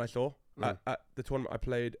tell you something I saw at the tournament I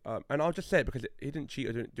played, and I'll just say it because he didn't cheat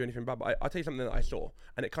or do anything bad. But I'll tell you something that I saw,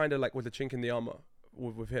 and it kind of like was a chink in the armor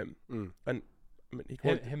with him. And I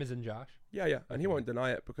mean, him as in Josh. Yeah, and he won't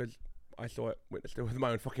deny it because I saw it, witnessed it with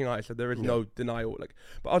my own fucking eyes. So there is no denial. Like,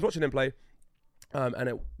 but I was watching him play,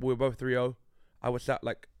 and we were both 3-0. I was sat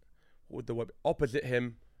like, what would the word be? Opposite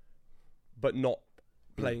him, but not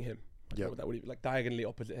playing him. That would be like diagonally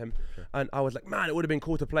opposite him. Sure. And I was like, man, it would have been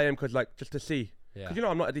cool to play him because like just to see. Because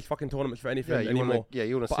I'm not at these fucking tournaments for anything anymore.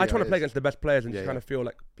 You want to see. But I just want to play against the best players and just kind of feel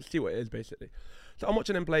like, see what it is basically. So I'm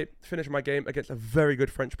watching him play, finish my game against a very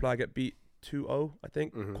good French player. I get beat 2-0, I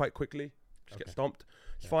think, quite quickly. Just get stomped.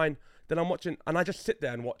 It's fine. Then I'm watching, and I just sit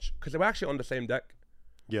there and watch because they were actually on the same deck.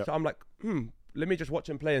 Yeah. So I'm like, let me just watch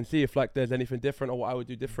him play and see if like there's anything different or what I would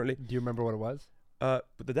do differently. Do you remember what it was?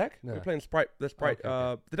 The deck? No. We're playing Sprite. The Sprite.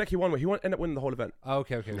 The deck he won with. He ended up winning the whole event.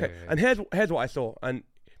 Okay. And here's what I saw. And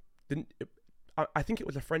I think it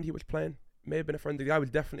was a friend he was playing. May have been a friend. The guy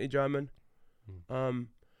was definitely German.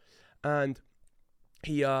 And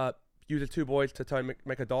he uses 2 boys to turn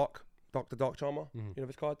make a Dark Charmer. You know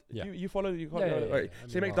this card? Yeah. You follow? You can't yeah. Right.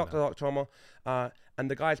 So he makes Dark Charmer. And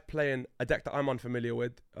the guy's playing a deck that I'm unfamiliar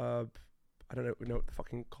with. I don't know what the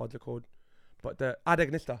fucking cards are called. But the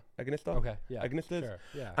Agnista. Okay, yeah. Agnistas. Sure,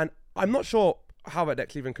 yeah. And I'm not sure how that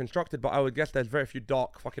deck's even constructed, but I would guess there's very few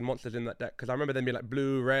dark fucking monsters in that deck because I remember them being like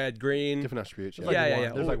blue, red, green. Different attributes.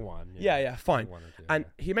 Yeah. There's like one. Yeah, fine. Like 1 or 2, and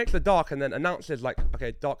he makes the dark and then announces like,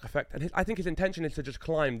 okay, dark effect. And I think his intention is to just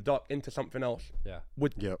climb dark into something else. Yeah.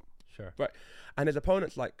 Sure. Right. And his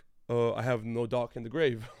opponent's like, oh, I have no dark in the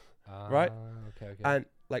grave. Right? Okay. And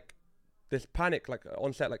like this panic, like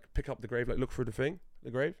on set, like pick up the grave, like look through the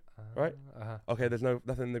grave, right? Okay, there's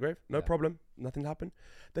nothing in the grave, no problem, nothing happened.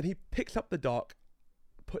 Then he picks up the dark,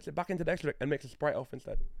 puts it back into the extra deck, and makes a Sprite elf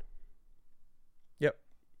instead. Yep,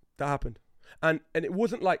 that happened, and it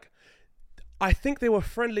wasn't like, I think they were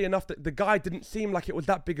friendly enough that the guy didn't seem like it was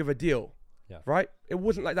that big of a deal. Yeah. Right? It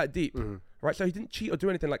wasn't like that deep. Right? So he didn't cheat or do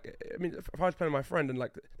anything. Like, I mean, if I was playing with my friend and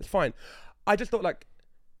like, it's fine. I just thought like,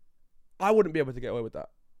 I wouldn't be able to get away with that.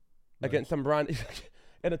 Against some brand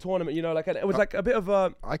in a tournament, you know, like, and it was like a bit of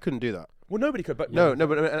a. I couldn't do that. Well, nobody could, but no. But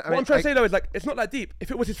what I'm trying to say though is like, it's not that deep. If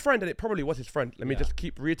it was his friend, and it probably was his friend. Let me just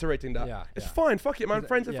keep reiterating that. It's fine. Fuck it, man.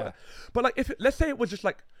 Friends are fine. But like, let's say it was just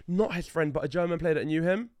like not his friend, but a German player that knew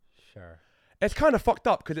him. Sure. It's kind of fucked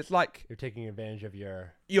up because it's like you're taking advantage of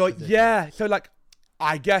your. So like,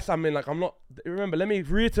 I guess I mean like I'm not. Remember, let me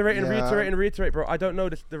reiterate, bro. I don't know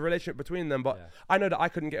the relationship between them, but I know that I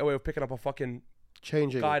couldn't get away with picking up a fucking.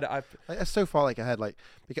 Changing guy that I've that's so far like ahead, like.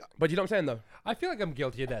 But you know what I'm saying though. I feel like I'm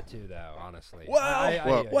guilty of that too, though. Honestly. Well, I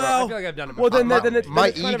feel like I've done it. Well, then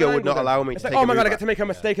my ego would not allow me to. It's like, oh my god, I get to make a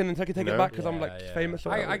mistake and then take it back because I'm like famous.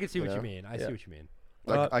 I can see what you mean. I see what you mean.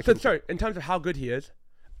 So sorry, in terms of how good he is,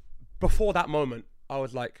 before that moment, I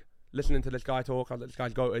was like listening to this guy talk. I was like, this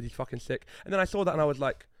guy's goated. He's fucking sick. And then I saw that and I was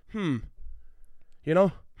like, that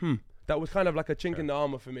was kind of like a chink in the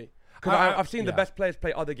armor for me. Because I've seen the best players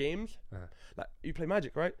play other games. Like you play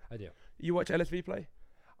Magic, right? I do. You watch LSV play?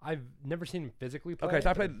 I've never seen him physically play. Okay, so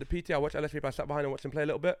I played the PT. I watched LSV play. I sat behind and watched him play a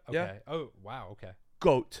little bit. Okay. Yeah. Oh wow. Okay.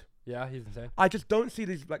 Goat. Yeah, he's insane. I just don't see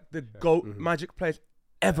these like the goat Magic players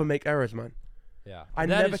ever make errors, man. Yeah. I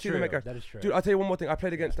never see them make errors. That is true. Dude, I'll tell you one more thing. I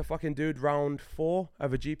played against the fucking dude round 4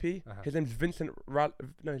 of a GP. His name's Vincent.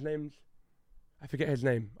 His name's. I forget his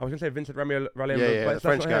name. I was gonna say Vincent Ramier, but it's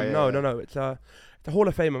French guy. No. It's a Hall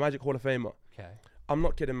of Famer, Magic Hall of Famer. Okay. I'm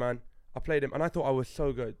not kidding, man. I played him, and I thought I was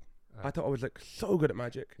so good. I thought I was like so good at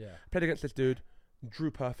Magic. Yeah. Played against this dude,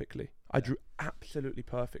 drew perfectly. I drew absolutely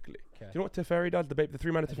perfectly. Okay. Do you know what Teferi does? The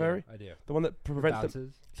 3-mana Teferi. I do. The one that prevents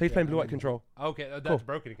them. So he's playing blue-white control. Okay, that's cool.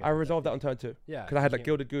 broken again. I resolved that on turn 2. Yeah. Because I had like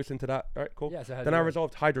Gilded Goose into that. All right, cool. Yeah. So then I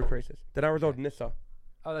resolved Hydrocrisis. Then I resolved Nissa.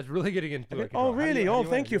 Oh, that's really getting into it. Oh, really?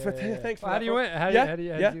 Thank you for thanks for that. How do you win? How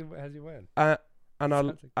do you win?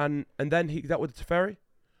 And then that was the Teferi.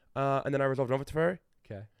 And then I resolved another Teferi.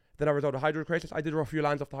 Okay. Then I resolved a Hydrocrisis. I did draw a few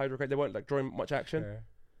lands off the Hydrocrisis. They weren't like drawing much action. Sure.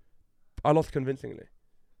 I lost convincingly.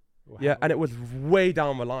 Wow. Yeah, and it was way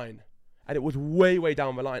down the line. And it was way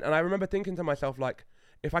down the line. And I remember thinking to myself, like,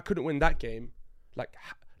 if I couldn't win that game, like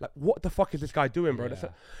what the fuck is this guy doing, bro? Yeah.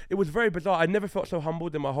 It was very bizarre. I never felt so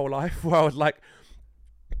humbled in my whole life where I was like,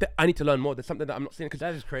 I need to learn more. There's something that I'm not seeing. Cause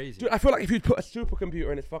that is crazy. Dude, I feel like if you'd put a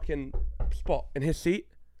supercomputer in his fucking spot, in his seat,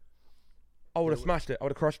 I would have smashed it. I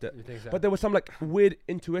would have crushed it. You think so? But there was some like weird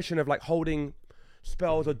intuition of like holding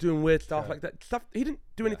spells or doing weird stuff like that. Stuff he didn't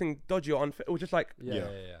do anything dodgy or unfair. It was just like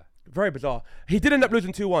very bizarre. He did end up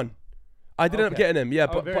losing 2-1. I did end up getting him. Yeah,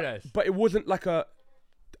 but nice. but it wasn't like a.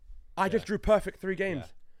 I just drew perfect 3 games,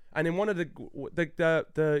 And in one of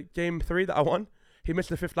the game 3 that I won, he missed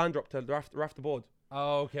the 5th line drop to raft the board.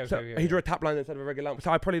 Oh, okay. So he drew a tap line instead of a regular line.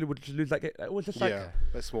 So I probably would just lose that game. It was just like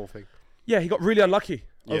a small thing. Yeah, he got really unlucky.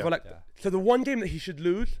 So the one game that he should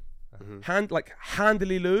lose,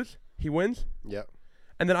 handily lose, he wins. Yeah.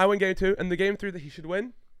 And then I win game 2, and the game 3 that he should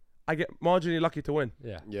win, I get marginally lucky to win.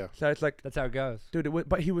 Yeah. Yeah. So it's like that's how it goes, dude.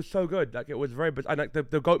 But he was so good. Like it was very. And like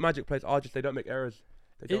the GOAT Magic players are just, they don't make errors.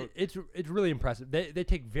 It's really impressive. They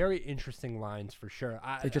take very interesting lines for sure.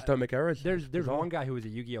 They just don't make errors. There's one guy who was a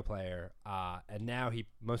Yu-Gi-Oh player, and now he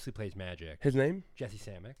mostly plays Magic. His name? Jesse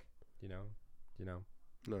Samick. You know?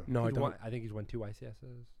 No, I don't. I think he's won 2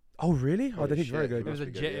 ICSs. Oh really? Oh, then he's very good. It was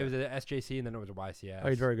it was a SJC and then it was a YCS. Oh,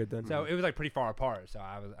 he's very good then. So it was like pretty far apart. So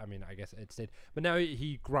I guess it stayed. But now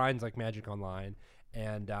he grinds like Magic Online,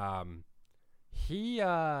 and he's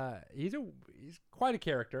quite a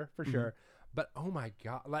character for sure. But oh my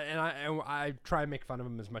god! Like, and I try and make fun of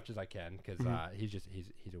him as much as I can because he's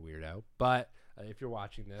a weirdo. But if you're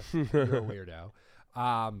watching this, you're a weirdo.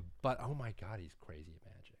 But oh my god, he's crazy at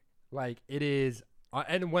Magic. Like it is.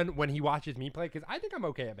 And when he watches me play, because I think I'm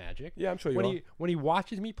okay at Magic. Yeah, I'm sure When he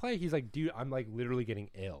watches me play, he's like, dude, I'm like literally getting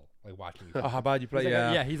ill, like watching you play. Oh, how bad you play?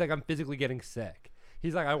 He's like, I'm physically getting sick.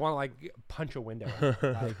 He's like, I want to like punch a window.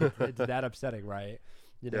 Like, it's that upsetting, right?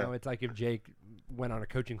 You know, it's like if Jake went on a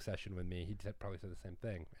coaching session with me, he'd probably say the same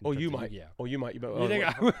thing. Or you might. Or you might. You think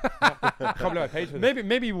I can't believe I paid for this.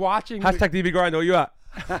 Maybe watching. Hashtag DB Grind. Where you at?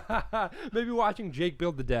 Maybe watching Jake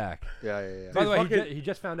build the deck. Yeah. By the way, he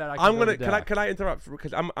just found out I can build the deck. Can I interrupt?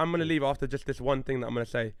 Because I'm gonna leave after just this one thing that I'm gonna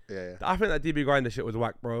say. Yeah. I think that DB Grinder shit was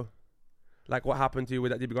whack, bro. Like what happened to you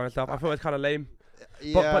with that DB Grinder stuff. I thought it was kind of lame.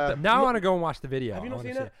 Yeah. But now I want to go and watch the video. Have you not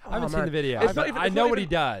seen it? I haven't seen the video. I know what he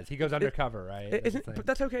does. He goes undercover, right? But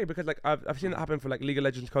that's okay because like I've seen that happen for like League of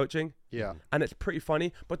Legends coaching. Yeah. And it's pretty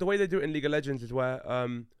funny. But the way they do it in League of Legends is where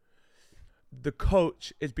the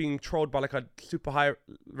coach is being trolled by like a super high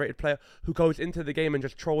rated player who goes into the game and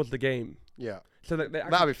just trolls the game. Yeah. So that'd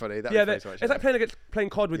be funny. It's like playing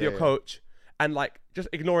COD with your coach and like just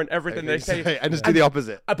ignoring everything they say and just do the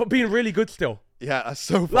opposite. But being really good still. Yeah, that's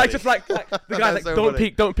so funny. Like just like the guy's like, so don't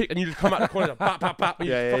peek, and you just come out the corner, bap, bap, bap, and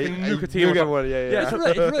you fucking nuke a team. It's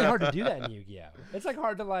really hard to do that in Yu-Gi-Oh. It's like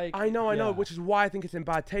hard to like. I know, which is why I think it's in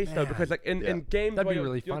bad taste though, because like in games that'd where be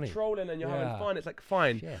really you're funny. trolling and you're having fun, it's like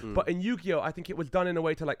fine. But in Yu-Gi-Oh, I think it was done in a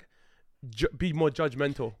way to like be more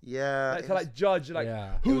judgmental. Yeah. Like, to like judge like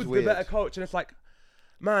who's the better coach, and it's like,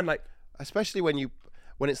 man, like especially when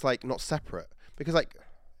it's like not separate, because like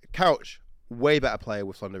Couch. Way better player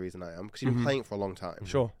with Thunderies than I am because you've been playing it for a long time.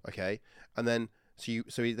 Sure. Okay. And then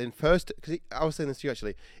so he then first, because I was saying this to you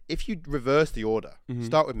actually, if you reverse the order,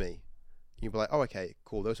 start with me, you'd be like, oh okay,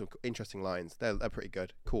 cool, those are interesting lines. They're pretty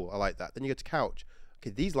good. Cool, I like that. Then you go to Couch. Okay,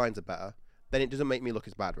 these lines are better. Then it doesn't make me look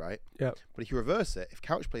as bad, right? Yeah. But if you reverse it, if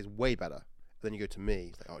Couch plays way better, then you go to me.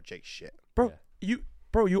 It's like, oh, Jake's shit. Bro,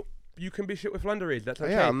 you can be shit with Thunderies. That's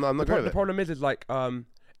okay. Yeah, I'm not good. The problem is like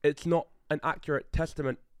it's not an accurate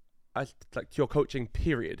testament as like to your coaching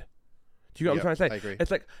period. Do you get what I'm trying to say? I agree. It's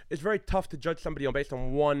like it's very tough to judge somebody based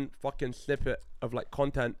on one fucking snippet of like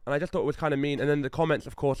content, and I just thought it was kind of mean. And then the comments,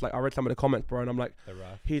 of course, like I read some of the comments, bro, and I'm like,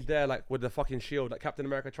 he's there like with the fucking shield, like Captain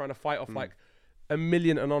America trying to fight off like a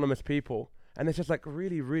million anonymous people, and it's just like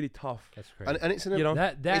really, really tough. That's crazy. And it's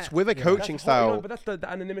it's with a coaching style. But that's the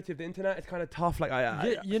anonymity of the internet. It's kind of tough. Like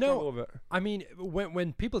I mean,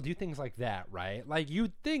 when people do things like that, right? Like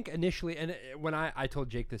you'd think initially, and when I told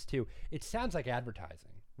Jake this too, it sounds like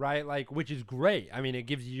advertising, right? Like, which is great. I mean, it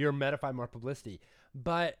gives your Metafy more publicity,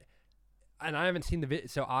 but. And I haven't seen the video,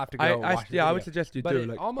 so I'll have to go watch the video. I would suggest you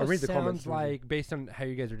do. It almost sounds like, based on how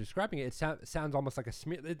you guys are describing it, it sounds almost like a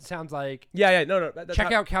smear. It sounds like... No.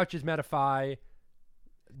 Check out Couch's Metafy.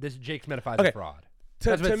 This Jake's Metafy is a fraud.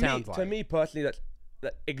 That's what it sounds like. To me, personally, that's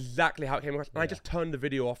exactly how it came across. And I just turned the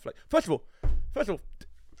video off. Like, First of all,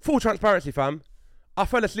 full transparency, fam. I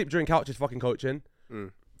fell asleep during Couch's fucking coaching.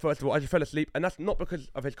 First of all, I just fell asleep, and that's not because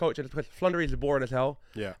of his coaching. It's because Flunderies is boring as hell.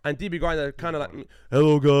 Yeah. And DB Grinder kind of like,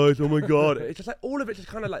 hello guys, oh my god. It's just like all of it's just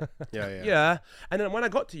kind of like, yeah. And then when I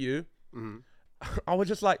got to you, I was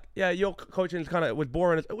just like, your coaching is kind of was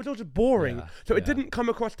boring. It was all just boring. Yeah. So it didn't come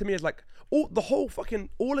across to me as like all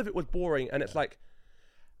of it was boring, and it's like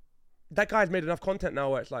that guy's made enough content now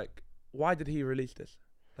where it's like, why did he release this?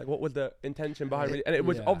 Like, what was the intention behind it? And it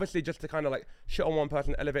was obviously just to kind of like shit on one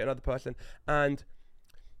person, elevate another person, and.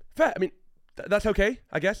 Fair. I mean, that's okay,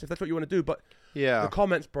 I guess, if that's what you want to do. But the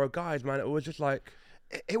comments, bro, guys, man, it was just like...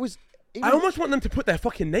 It was... I almost want them to put their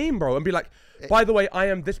fucking name, bro, and be like, by the way, I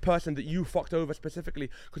am this person that you fucked over specifically.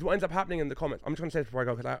 Because what ends up happening in the comments, I'm just gonna say this before I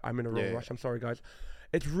go, because I'm in a real rush. I'm sorry, guys.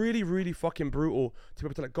 It's really, really fucking brutal to be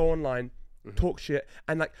able to like go online, talk shit,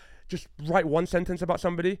 and like just write one sentence about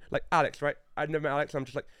somebody. Like Alex, right? I'd never met Alex. I'm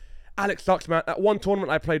just like, Alex sucks, man. At one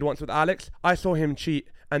tournament I played once with Alex, I saw him cheat,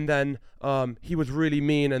 and then he was really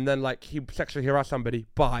mean, and then like he sexually harassed somebody.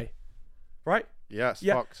 Bye. Right? Yes,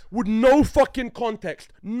 yeah. fucked. With no fucking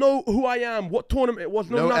context, no who I am, what tournament it was,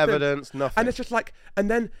 no nothing. Evidence, nothing. And it's just like,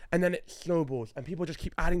 and then it snowballs, and people just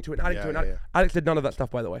keep adding to it, adding to it. Yeah. Alex did none of that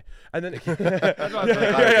stuff, by the way. And then that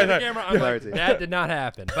did not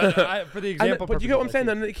happen. But for the example, but you get what I'm saying.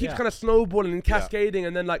 Then it keeps kind of snowballing and cascading,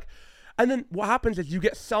 and then like, and then what happens is you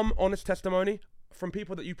get some honest testimony from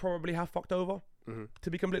people that you probably have fucked over,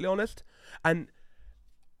 to be completely honest, and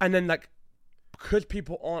then like, because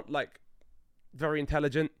people aren't like very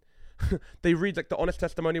intelligent, they read like the honest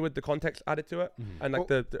testimony with the context added to it, and like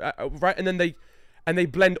right, and then they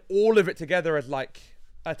blend all of it together as like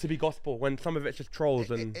to be gospel when some of it's just trolls.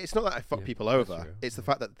 And it's not that I fuck people over; it's the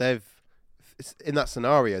fact that they've in that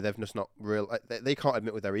scenario they've just not real. Like, they can't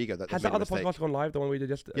admit with their ego that. Has that other podcast gone live? The one we did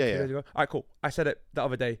just 2 days ago. All right, cool. I said it the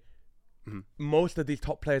other day. Most of these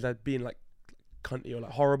top players have been like cunty or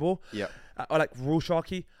like horrible, or like rule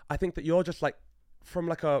sharky. I think that you're just like, from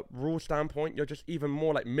like a rule standpoint, you're just even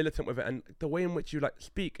more like militant with it, and the way in which you like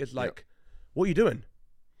speak is like, what are you doing?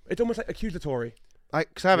 It's almost like accusatory.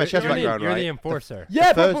 Because I have a chess background, you're right? the enforcer.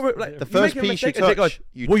 The first piece you touch, what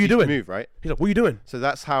are you doing? Move, right? He's like, what are you doing? So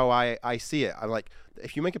that's how I see it. I'm like,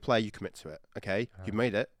 if you make a play, you commit to it. Okay, you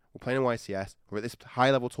made it. We're playing in YCS. We're at this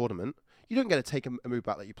high level tournament. You don't get to take a move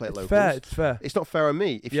back that you play at locals. It's fair. It's not fair on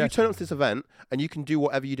me. If you turn up to this event and you can do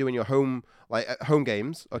whatever you do in your home, like at home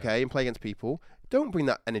games, okay, and play against people, don't bring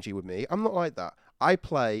that energy with me. I'm not like that. I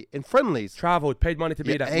play in friendlies. Traveled, paid money to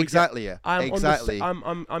be there. Exactly, exactly.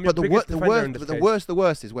 I'm your biggest defender in this case. The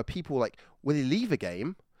worst is where people like, when they leave a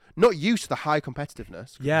game, not used to the high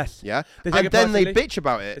competitiveness. Yes. Yeah. And then they bitch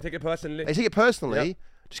about it. They take it personally. Yep.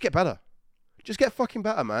 Just get better. Just get fucking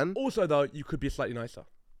better, man. Also, though, you could be slightly nicer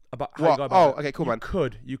about how what? you go about it. Okay, cool, man.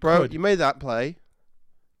 You Bro, could. You made that play.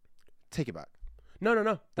 Take it back. No.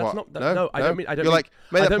 That's what? not. No, I don't mean. You're like,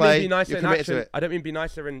 made that play. Be nicer in action. To it. I don't mean be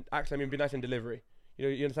nicer in action. I mean be nicer in delivery.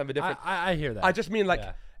 You understand the difference? I hear that. I just mean like,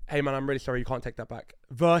 hey man, I'm really sorry, you can't take that back.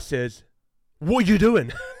 Versus, what are you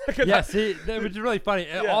doing? Yeah, see, that was really funny.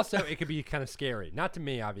 Also, it could be kind of scary. Not to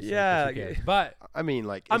me, obviously. Yeah, but I mean,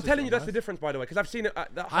 like, I'm telling you, that's the difference, by the way, because I've seen it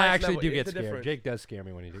at the highest I actually level. do get scared. Jake does scare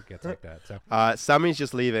me when he gets like that. So, Sammy's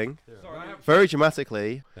just leaving, very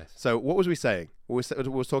dramatically. Nice. So, what was we saying? We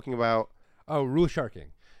was talking about rule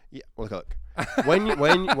sharking. Yeah, well, look,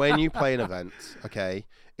 when you play an event, okay,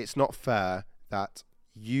 it's not fair that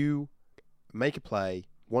you make a play,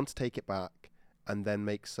 want to take it back, and then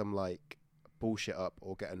make some like bullshit up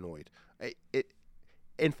or get annoyed.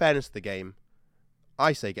 In fairness to the game,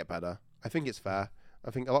 I say get better. I think it's fair.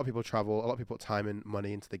 I think a lot of people travel, a lot of people put time and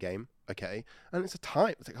money into the game, okay, and it's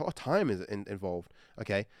like a lot of time is involved,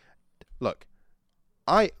 okay. Look,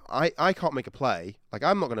 I can't make a play. Like,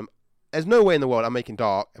 I'm not gonna. There's no way in the world I'm making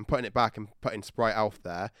Dark and putting it back and putting Sprite Elf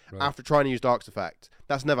there after trying to use Dark's effect.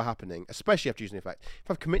 That's never happening, especially after using the effect.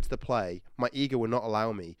 If I've committed to the play, my ego will not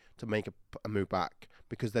allow me to make a move back,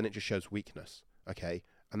 because then it just shows weakness, okay?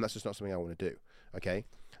 And that's just not something I want to do, okay?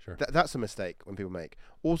 Sure. That's a mistake when people make.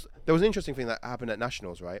 Also, there was an interesting thing that happened at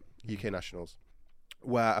Nationals, right? UK Nationals,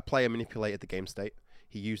 where a player manipulated the game state.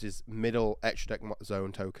 He uses middle extra deck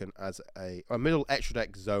zone token as a middle extra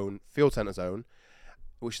deck zone, field center zone,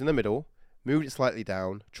 which is in the middle, moved it slightly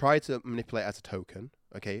down, tried to manipulate it as a token,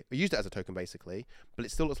 okay? We used it as a token, basically, but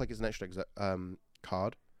it still looks like it's an extra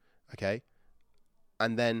card, okay?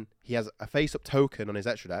 And then he has a face-up token on his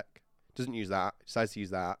extra deck, doesn't use that, decides to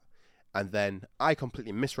use that, and then I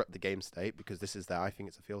completely misrep the game state, because this is there, I think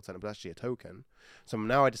it's a field center, but actually a token. So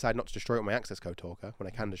now I decide not to destroy it with my access code talker, when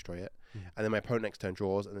I can destroy it, and then my opponent next turn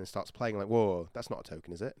draws, and then starts playing, like, whoa, that's not a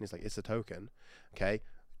token, is it? And he's like, it's a token, okay?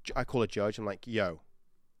 I call a judge, I'm like, yo,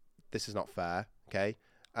 this is not fair, okay?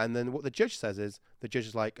 And then what the judge says is, the judge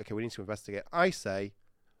is like, okay, we need to investigate. I say,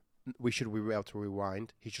 we should be able to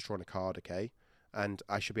rewind. He's just drawn a card, okay? And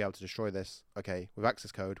I should be able to destroy this, okay, with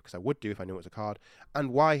access code, because I would do if I knew it was a card.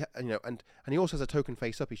 And why, and he also has a token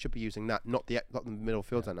face up. He should be using that, not the middle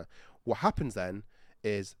field center. What happens then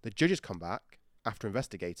is the judges come back after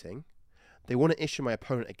investigating. They want to issue my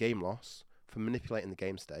opponent a game loss for manipulating the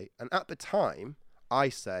game state. And at the time, I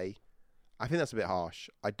say, I think that's a bit harsh.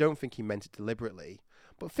 I don't think he meant it deliberately.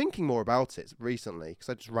 But thinking more about it recently, because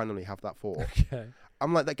I just randomly have that thought,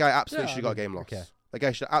 I'm like, that guy absolutely should have got a game loss. Okay. That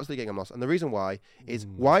guy should absolutely get game loss. And the reason why is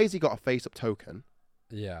why has he got a face-up token?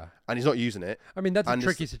 Yeah. And he's not using it. I mean, that's a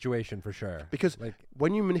tricky situation for sure. Because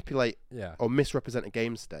when you manipulate or misrepresent a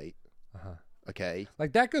game state, okay,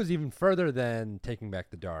 like that goes even further than taking back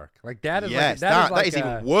the dark. Like that is that is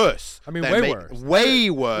even worse. I mean, way worse. Way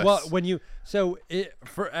worse. Well, when you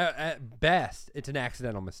at best it's an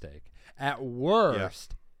accidental mistake. At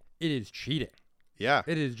worst, it is cheating. Yeah,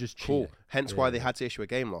 it is just cheating. Cool. Hence why they had to issue a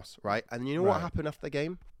game loss, right? And you know what happened after the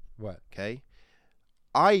game? What? Okay,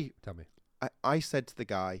 tell me. I said to the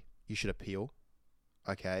guy, "You should appeal."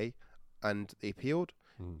 Okay, and he appealed.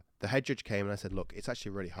 The head judge came and I said, "Look, it's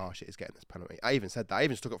actually really harsh. It is getting this penalty." I even said that. I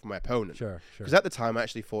even stuck up for my opponent. Sure. Because at the time, I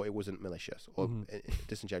actually thought it wasn't malicious or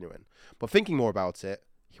disingenuous. But thinking more about it,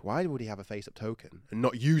 why would he have a face-up token and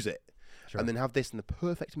not use it? Sure. And then have this in the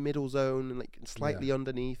perfect middle zone and like slightly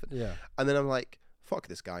underneath. And then I'm like, fuck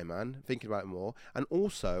this guy, man. Thinking about it more. And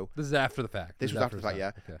also... This is after the fact. This was after the fact, yeah.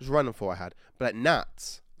 Okay. It was random thought I had. But at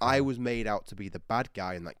Nats, I was made out to be the bad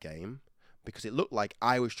guy in that game because it looked like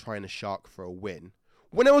I was trying to shark for a win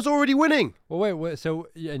when I was already winning. Well, wait. So,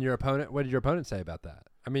 and your opponent, what did your opponent say about that?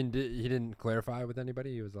 I mean, he didn't clarify with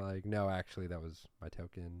anybody? He was like, no, actually, that was my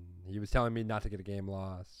token. He was telling me not to get a game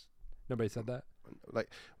loss. Nobody said that? Like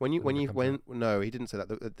no, he didn't say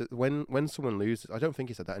that. When someone loses, I don't think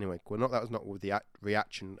he said that anyway. Well, that was not with the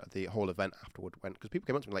reaction of the whole event afterward went, because people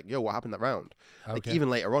came up to me like, "Yo, what happened that round?" Okay. Like even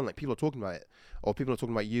later on, like people are talking about it, or people are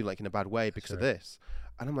talking about you like in a bad way because of this,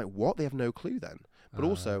 and I'm like, what? They have no clue then. But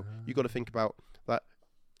also, you got to think about that.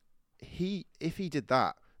 If he did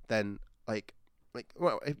that, then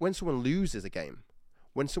when someone loses a game,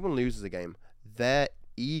 their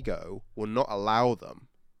ego will not allow them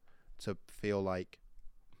to feel like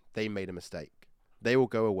they made a mistake. They will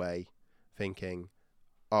go away thinking,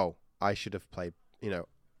 oh, I should have played,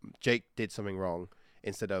 Jake did something wrong,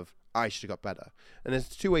 instead of I should have got better. And there's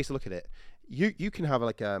two ways to look at it. You can have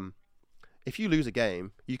if you lose a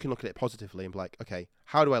game, you can look at it positively and be like, okay,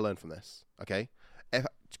 how do I learn from this? Okay,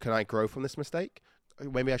 can I grow from this mistake?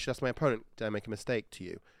 Maybe I should ask my opponent, did I make a mistake to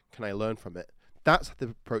you? Can I learn from it? That's the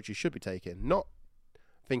approach you should be taking, not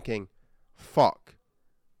thinking, fuck,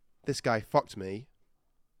 this guy fucked me.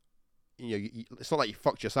 It's not like you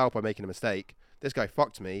fucked yourself by making a mistake. This guy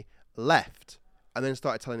fucked me, left, and then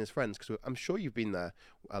started telling his friends. Because I'm sure you've been there,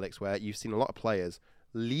 Alex, where you've seen a lot of players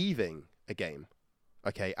leaving a game,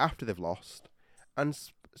 okay, after they've lost, and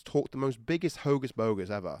talk the most biggest hocus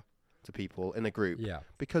bogus ever to people in a group,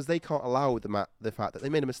 because they can't allow the fact that they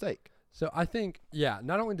made a mistake. So I think,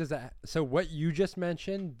 not only does that. So what you just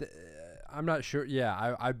mentioned. I'm not sure.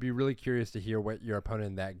 Yeah, I'd be really curious to hear what your opponent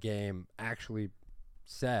in that game actually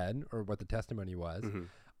said or what the testimony was.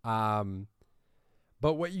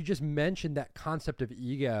 But what you just mentioned, that concept of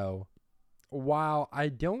ego, while I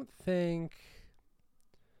don't think...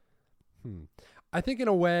 I think in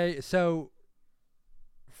a way, so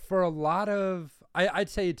for a lot of... I'd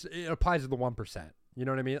say it applies to the 1%. You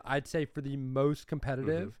know what I mean? I'd say for the most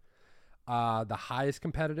competitive, the highest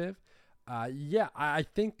competitive, I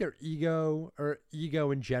think their ego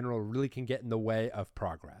in general really can get in the way of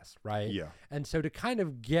progress, right? Yeah. And so to kind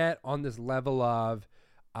of get on this level of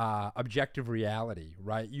objective reality,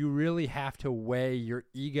 right, you really have to weigh your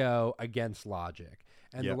ego against logic.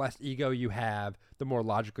 And the less ego you have, the more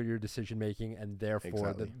logical your decision making, and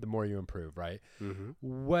therefore the more you improve, right?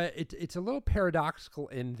 It's a little paradoxical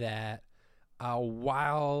in that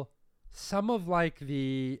while... some of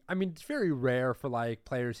it's very rare for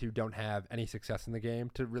players who don't have any success in the game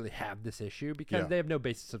to really have this issue because they have no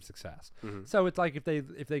basis of success. So it's like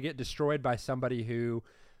if they get destroyed by somebody who,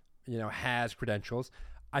 has credentials,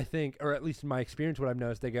 I think, or at least in my experience, what I've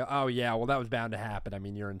noticed, they go, oh yeah, well that was bound to happen. I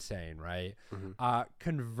mean, you're insane, right?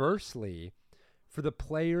 Conversely, for the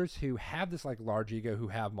players who have this large ego, who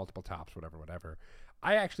have multiple tops, whatever,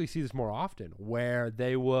 I actually see this more often where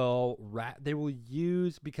they will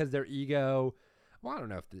use, because their ego, well, I don't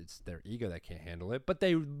know if it's their ego that can't handle it, but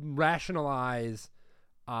they rationalize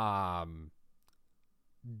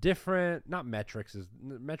different, not metrics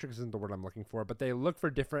isn't the word I'm looking for, but they look for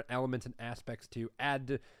different elements and aspects to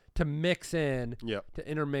add to mix in, to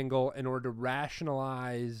intermingle in order to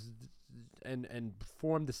rationalize and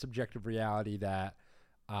form the subjective reality that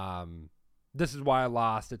this is why I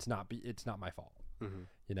lost. It's not my fault.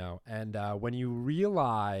 And when you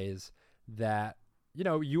realize that,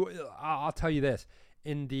 I'll tell you this,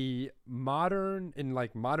 in modern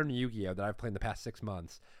Yu-Gi-Oh that I've played in the past 6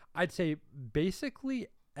 months, I'd say basically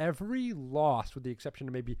every loss, with the exception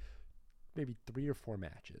of maybe 3 or 4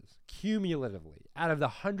 matches, cumulatively, out of the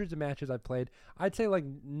hundreds of matches I've played, I'd say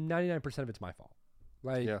 99% of it's my fault.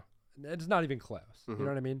 It's not even close. You know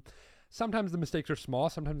what I mean? sometimes the mistakes are small,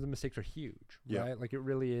 sometimes the mistakes are huge, right? Like it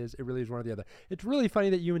really is one or the other. It's really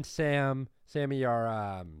funny that you and Sammy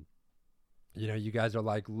are, you guys are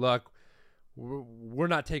like, look, we're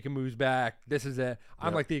not taking moves back. This is it.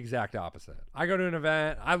 I'm like the exact opposite. I go to an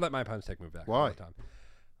event, I let my opponents take moves back. Why? All the time.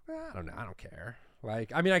 I don't know. I don't care.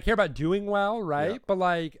 Like, I mean, I care about doing well, right? Yeah. But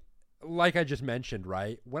like I just mentioned,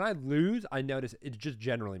 right? When I lose, I notice it's just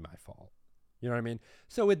generally my fault. You know what I mean?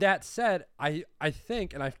 So with that said, I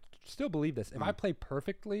think, and I still believe this, if I play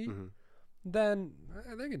perfectly, then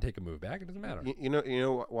they can take a move back. It doesn't matter. You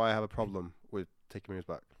know why I have a problem with taking moves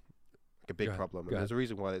back? Like a big problem. And there's a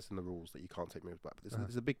reason why it's in the rules that you can't take moves back. But this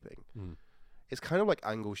is a big thing. It's kind of like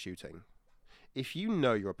angle shooting. If you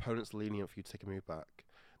know your opponent's lenient for you to take a move back,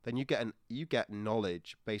 then you get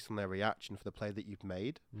knowledge based on their reaction for the play that you've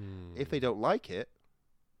made. If they don't like it,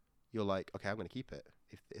 you're like, okay, I'm going to keep it.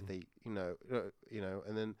 If they,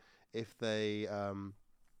 and then if they,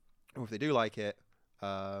 or if they do like it,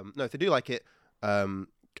 if they do like it,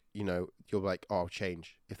 you're like, oh, I'll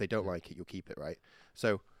change. If they don't like it, you'll keep it, right?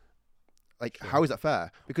 So, like, how is that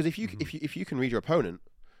fair? Because if you can read your opponent,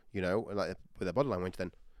 like with their body language,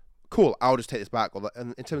 then cool, I'll just take this back.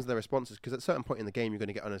 And in terms of their responses, because at a certain point in the game, you're going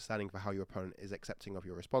to get understanding for how your opponent is accepting of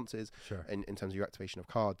your responses in terms of your activation of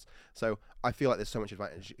cards. So I feel like there's so much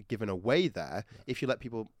advantage given away there if you let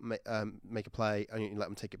people make a play and you let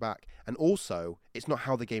them take it back. And also, it's not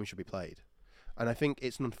how the game should be played. And I think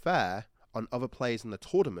it's unfair on other players in the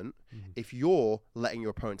tournament if you're letting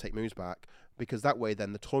your opponent take moves back, because that way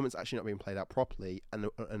then the tournament's actually not being played out properly and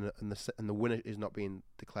the winner is not being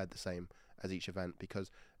declared the same as each event, because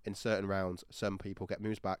in certain rounds some people get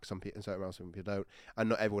moves back, in certain rounds some people don't, and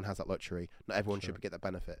not everyone has that luxury. Not everyone should get that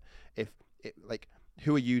benefit.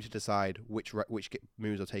 Who are you to decide which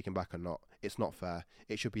moves are taken back or not? It's not fair.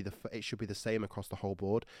 It should be the same across the whole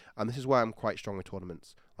board. And this is why I'm quite strong with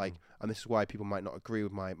tournaments. And this is why people might not agree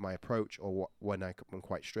with my approach or when I'm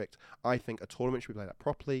quite strict. I think a tournament should be played out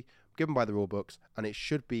properly, given by the rule books, and it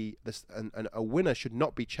should be this. And a winner should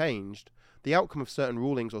not be changed. The outcome of certain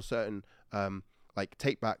rulings or certain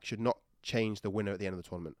take back should not change the winner at the end of the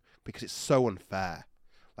tournament, because it's so unfair.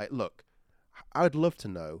 Like, look, I would love to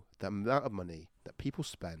know the amount of money that people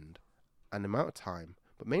spend and the amount of time,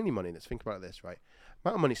 but mainly money. Let's think about this, right? The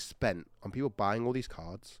amount of money spent on people buying all these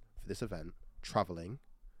cards for this event, traveling,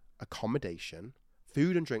 accommodation,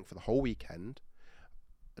 food and drink for the whole weekend,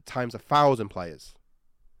 times 1,000 players.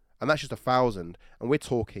 And that's just 1,000. And we're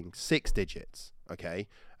talking 6 digits, okay?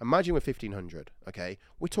 Imagine we're 1,500, okay?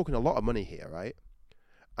 We're talking a lot of money here, right?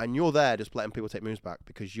 And you're there just letting people take moves back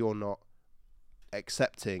because you're not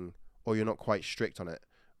accepting, or you're not quite strict on it.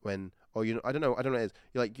 I don't know what it is.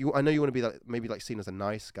 I know you want to be maybe seen as a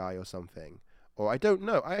nice guy or something. Or I don't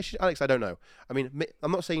know. Alex, I don't know. I mean,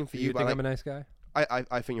 I'm not saying for you, but think I'm a nice guy?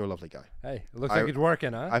 I think you're a lovely guy. Hey, it looks like it's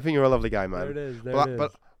working, huh? I think you're a lovely guy, man. There it is.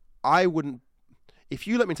 But I wouldn't. If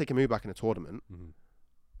you let me take a move back in a tournament,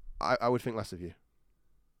 I would think less of you.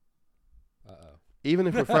 Even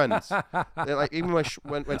if we're friends, even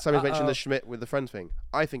when Sammy's mentioned the Schmidt with the friends thing,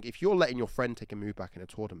 I think if you're letting your friend take a move back in a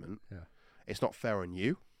tournament, it's not fair on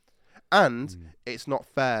you, and it's not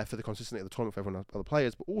fair for the consistency of the tournament for everyone other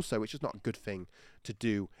players. But also, it's just not a good thing to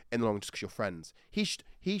do in the long run just because you're friends. He's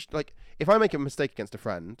like, if I make a mistake against a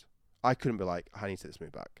friend, I couldn't be like, I need to take this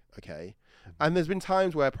move back, okay? And there's been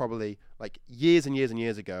times where probably years and years and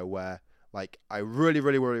years ago where I really,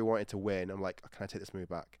 really, really wanted to win. I'm like, can I take this move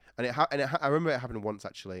back? And I remember it happened once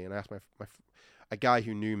actually, and I asked a guy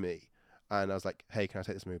who knew me, and I was like, hey, can I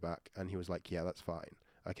take this move back? And he was like, yeah, that's fine,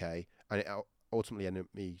 okay. And it ultimately ended up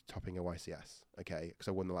me topping a YCS, okay, because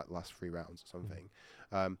I won the last 3 rounds or something.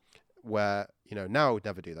 Where now I would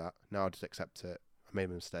never do that. Now I just accept it. I made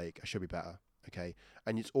a mistake. I should be better, okay.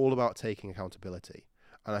 And it's all about taking accountability,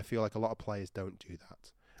 and I feel like a lot of players don't do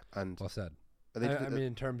that. And well said. I mean,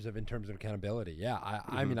 in terms of accountability, yeah.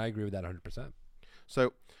 I mean, I agree with that 100%.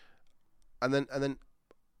 So, and then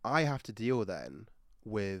I have to deal then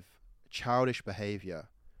with childish behavior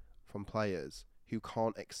from players who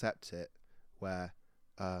can't accept it, where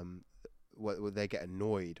they get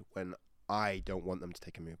annoyed when I don't want them to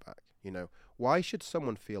take a move back. Why should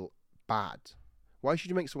someone feel bad? Why should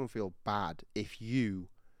you make someone feel bad if you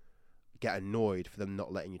get annoyed for them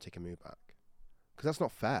not letting you take a move back? Because that's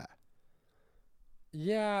not fair.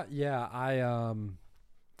 Yeah.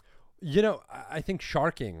 I think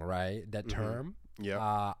sharking, right? That term.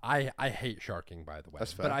 Yeah. I hate sharking, by the way.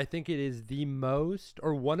 That's fair. But I think it is the most,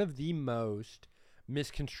 or one of the most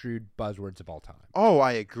misconstrued buzzwords of all time. Oh,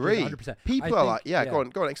 I agree. 100%. People are like, go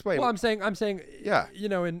on, explain. Well, I'm saying, yeah.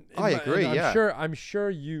 I agree. I'm sure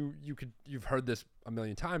you've heard this a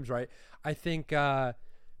million times, right? I think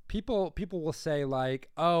people will say like,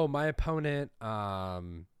 "Oh, my opponent." Stop.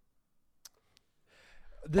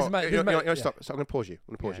 So I'm going to pause you.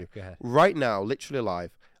 Go ahead. Right now, literally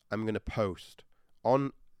live, I'm going to post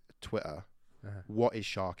on Twitter what is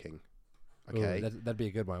sharking. Okay, ooh, that'd be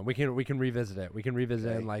a good one. We can revisit it. We can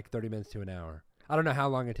revisit it in like 30 minutes to an hour. I don't know how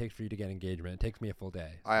long it takes for you to get engagement. It takes me a full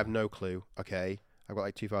day. I have no clue. Okay, I've got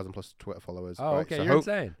like 2,000 plus Twitter followers. Oh, right? okay, so you're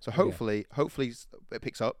insane. So hopefully it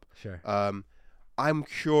picks up. Sure. I'm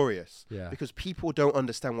curious Yeah. because people don't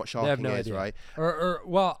understand what sharking is, idea. right?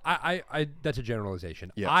 Well, I that's a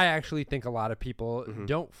generalization. Yeah. I actually think a lot of people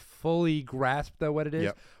don't fully grasp though what it is.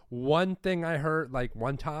 Yep. One thing I heard like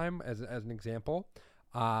one time as an example,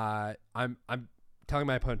 I'm telling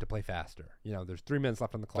my opponent to play faster. You know, there's 3 minutes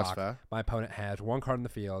left on the clock. That's fair. My opponent has one card in the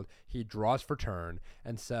field. He draws for turn,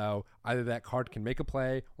 and so either that card can make a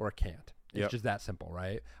play or it can't. It's just that simple,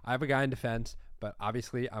 right? I have a guy in defense, but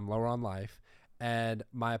obviously I'm lower on life. And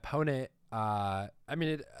my opponent, I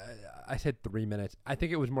said 3 minutes. I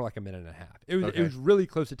think it was more like a minute and a half. It was really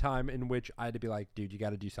close to time in which I had to be like, dude, you got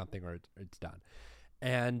to do something or it's done.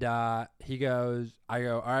 And he goes, I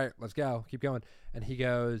go, all right, let's go. Keep going. And he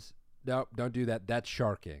goes, nope, don't do that. That's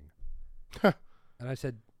sharking. And I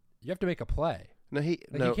said, you have to make a play. You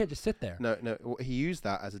can't just sit there. No. He used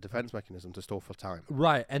that as a defense mechanism to stall for time.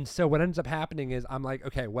 Right. And so what ends up happening is I'm like,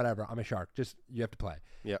 okay, whatever. I'm a shark. Just you have to play.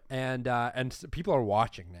 Yeah. And people are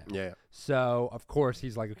watching now. Yeah. So of course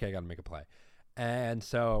he's like, okay, I got to make a play. And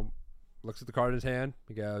so looks at the card in his hand.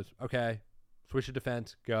 He goes, okay, switch to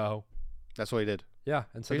defense. Go. That's what he did. Yeah.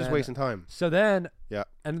 And so he's just wasting time. So then. Yeah.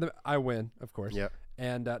 And I win, of course. Yeah.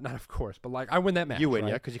 And not of course, but like I win that match. You win,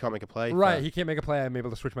 right? yeah, because you can't make a play. Right, Fair. he can't make a play. I'm able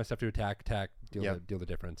to switch my stuff to attack, deal the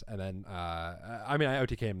difference, and then I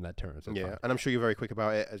OTK him in that turn. So yeah, and I'm sure you're very quick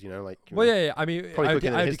about it, as you know, like. Yeah. I mean, I OTK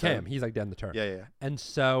him. Turn. He's like dead in the turn. Yeah. And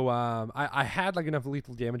so I had like enough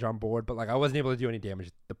lethal damage on board, but like I wasn't able to do any damage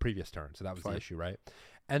the previous turn, so that was the issue, right?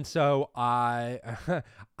 And so I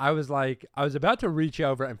was about to reach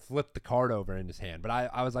over and flip the card over in his hand, but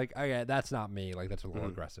I was like, okay, that's not me. Like that's a little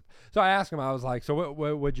aggressive. So I asked him, I was like, so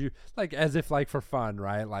what would you like, as if like for fun,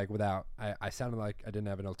 right? Like without, I sounded like I didn't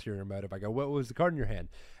have an ulterior motive. I go, what was the card in your hand?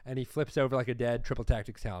 And he flips over like a dead triple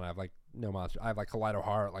tactics talent. I have like no monster. I have like Kaleido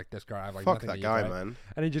Heart, like this card. I have like fuck nothing that to guy, use, right? man.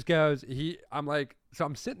 And he just goes, I'm like, so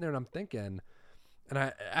I'm sitting there and I'm thinking,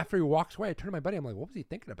 and after he walks away, I turn to my buddy. I'm like, what was he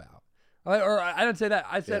thinking about? I didn't say that.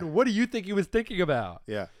 I said, what do you think he was thinking about?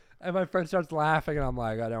 Yeah. And my friend starts laughing, and I'm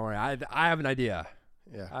like, oh, don't worry. I have an idea.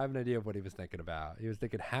 Yeah. I have an idea of what he was thinking about. He was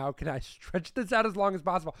thinking, how can I stretch this out as long as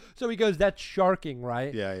possible? So he goes, that's sharking,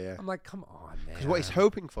 right? Yeah. I'm like, come on, man. Because what he's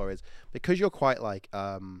hoping for is, because you're quite like,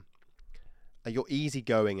 you're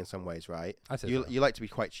easygoing in some ways, right? I say you like to be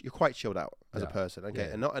you're quite chilled out as a person, okay?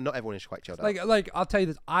 Yeah. And not everyone is quite chilled out. Like I'll tell you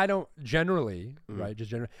this, I don't generally, right?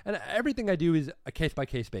 Just generally, and everything I do is a case by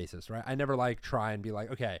case basis, right? I never like try and be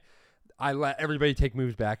like, okay, I let everybody take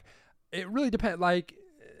moves back. It really depends. Like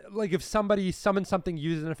if somebody summons something,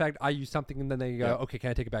 uses an effect, I use something, and then they go, okay,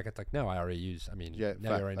 can I take it back? It's like, no, I already used. I mean,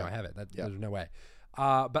 now you already know I have it. There's no way.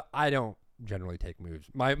 But I don't generally take moves,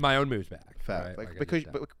 my own moves back. Fair,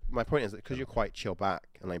 right? but my point is that because you're quite chill back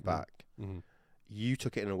and laid back, you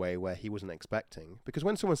took it in a way where he wasn't expecting. Because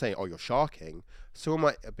when someone's saying, "Oh, you're sharking," someone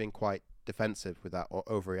might have been quite defensive with that or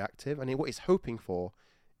overreactive, and what he's hoping for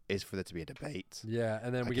is for there to be a debate. Yeah,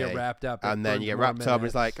 and then we get wrapped up, and then you get wrapped up, and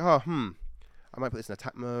it's like, I might put this in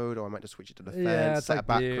attack mode, or I might just switch it to defense, set a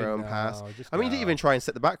back row and pass. I mean, you didn't even try and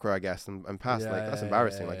set the back row, I guess, and pass. That's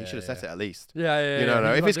embarrassing. Like, you should have set it at least. Yeah.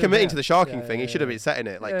 If it's committing to the sharking thing, he should have been setting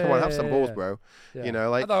it. Like, come on, have some balls, bro. Yeah. You know,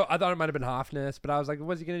 like. I thought it might have been Hoffness, but I was like,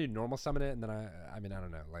 was he gonna do normal summon it? And then I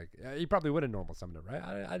don't know. Like, he probably would have normal summoned it,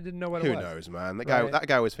 right? I didn't know what it was. Who knows, man? That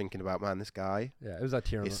guy was thinking about, man, this guy. Yeah, it was that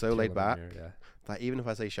tier. He's so laid back. Like, even if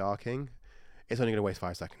I say sharking, it's only gonna waste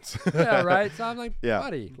 5 seconds. Yeah, right. So I'm like,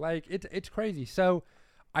 buddy, like it's crazy. So.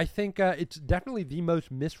 I think it's definitely the most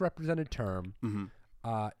misrepresented term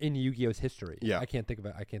in Yu-Gi-Oh's history. Yeah. I can't think of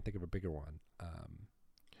a bigger one.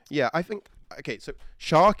 Yeah, I think so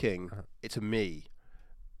sharking, to me,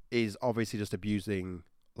 is obviously just abusing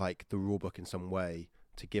like the rule book in some way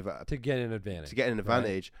to get an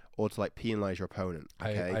advantage, or to like penalize your opponent.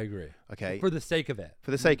 Okay, I agree. Okay, for the sake of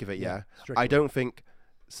it. Yeah. I don't think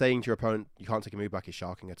saying to your opponent you can't take a move back is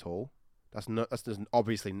sharking at all. That's not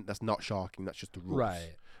sharking. That's just the rules.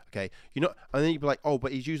 Right. Okay. And then you'd be like, oh,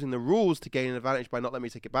 but he's using the rules to gain an advantage by not letting me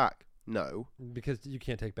take it back. No. Because you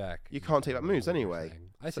can't take back. You can't take back moves anyway.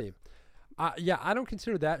 I see. I don't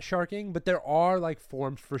consider that sharking, but there are like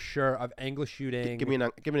forms for sure of angle shooting. Give me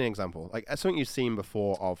an example. Like something you've seen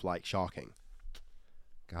before of like sharking.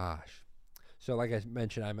 Gosh. So like I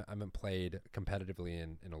mentioned, I haven't played competitively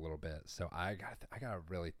in a little bit, so I gotta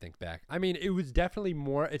really think back. I mean, it was definitely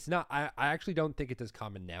more. It's not. I actually don't think it's as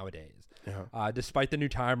common nowadays. Despite the new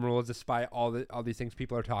time rules, despite all these things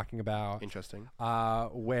people are talking about. Interesting.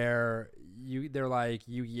 Where they're like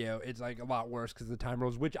Yu-Gi-Oh! It's like a lot worse because of the time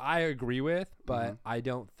rules, which I agree with, but I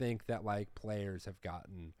don't think that like players have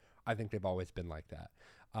gotten. I think they've always been like that.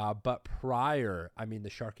 But prior, I mean,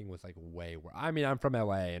 the sharking was like way worse. I mean, I'm from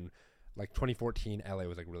LA, and like 2014, LA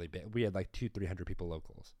was like really big. We had like 200-300 people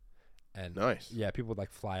locals. And nice. Yeah, people would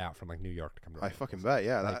like fly out from like New York to come to. I fucking bet.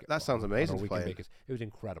 Yeah, like, that sounds amazing to play. It was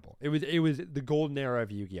incredible. It was the golden era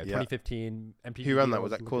of Yu-Gi-Oh. 2015. MTG. Who ran that?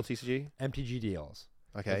 Was that Core TCG? MTG Deals.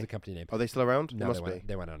 Okay. Was the company name. Are they still around? No,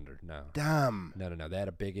 they went under. No. Damn. No. They had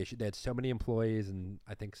a big issue. They had so many employees, and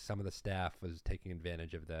I think some of the staff was taking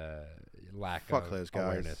advantage of the lack of those guys.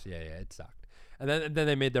 awareness. Yeah, it sucked. And then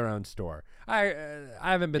they made their own store. I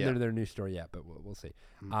haven't been to their new store yet, but we'll see.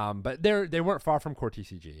 But they weren't far from Core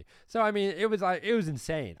TCG. So I mean, it was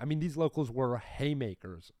insane. I mean, these locals were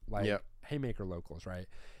haymakers, haymaker locals, right?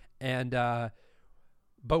 And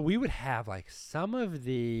but we would have like some of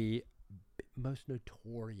the most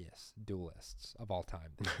notorious duelists of all time,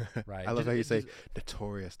 right? I love how you say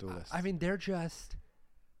notorious duelists. I mean, they're just.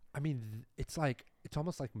 I mean, it's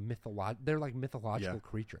almost like they're like mythological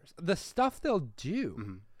creatures. The stuff they'll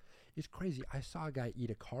do is crazy. I saw a guy eat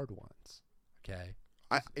a card once. Okay.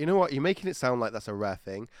 You know what? You're making it sound like that's a rare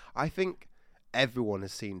thing. I think everyone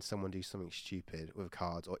has seen someone do something stupid with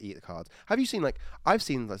cards or eat the cards. Have you seen I've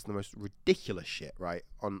seen the most ridiculous shit, right?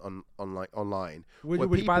 On like online.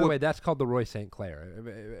 Which by the way, that's called the Roy St.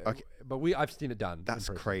 Clair. Okay. But I've seen it done. That's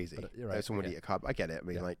crazy. But you're right. Someone eat a card. I get it. I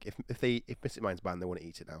mean, like if Mystic Mind's banned, they want to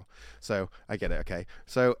eat it now. So I get it. Okay.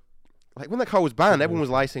 So like when that card was banned, everyone was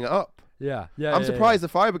licing it up. Yeah. I'm surprised the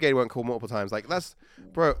Fire Brigade weren't called multiple times. Like that's,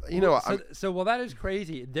 bro. You know what? So that is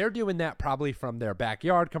crazy. They're doing that probably from their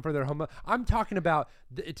backyard, come from their home. I'm talking about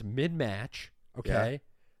it's mid-match. Okay.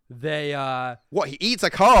 Yeah. They what? He eats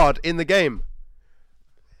a card in the game.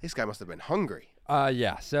 This guy must have been hungry.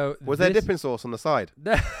 Yeah. So was there dipping sauce on the side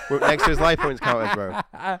next to his life points counters, bro?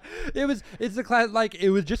 It's the class. Like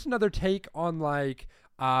it was just another take on like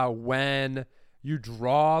when. You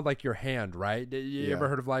draw like your hand, right? You ever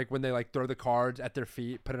heard of like when they like throw the cards at their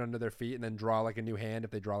feet, put it under their feet, and then draw like a new hand if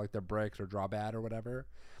they draw like their bricks or draw bad or whatever?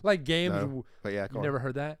 Like games. No. But yeah, you never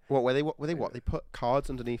heard that? What were they? What? They put cards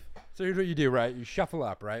underneath. So here's what you do, right? You shuffle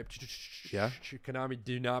up, right? Yeah. Konami,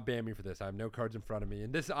 do not ban me for this. I have no cards in front of me,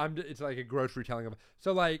 and it's like a gross retelling of.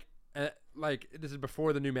 So like this is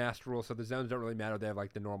before the new master rule, so the zones don't really matter. They have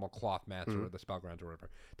like the normal cloth mats or the spell grounds or whatever.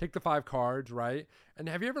 Take the 5 cards, right? And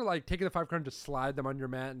have you ever like taken the 5 cards and just slide them on your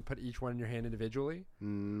mat and put each one in your hand individually?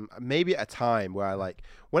 Maybe at a time where I like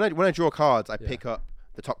when I draw cards, I pick up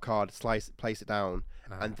the top card, place it down,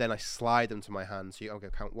 and then I slide them to my hand. So I'll go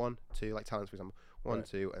count 1, 2, like talents for example, 1,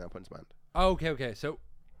 2, and then put into my hand. Okay. So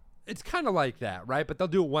it's kind of like that, right? But they'll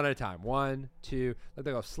do it one at a time. 1, 2. Like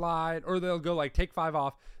they'll go slide, or they'll go like take 5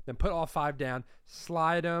 off, then put all 5 down,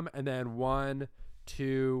 slide them, and then 1,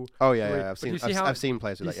 2. Oh yeah. I've seen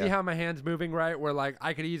players do that. You see how my hand's moving, right? Where like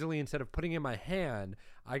I could easily, instead of putting in my hand,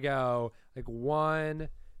 I go like 1,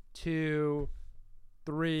 2,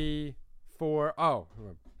 3, 4.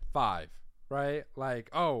 5. Right? Like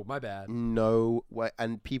my bad. No way.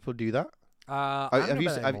 And people do that. Have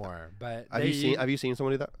you seen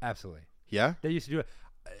someone do that? Absolutely. Yeah. They used to do it.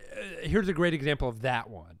 Here's a great example of that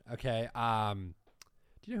one. Okay.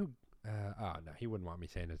 Do you know who? No, he wouldn't want me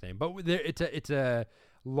saying his name. But it's a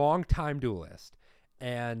long-time duelist,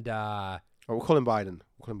 and we'll call him Biden.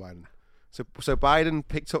 So Biden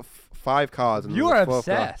picked up 5 cards. And you are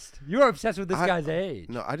obsessed. You are obsessed with this guy's age.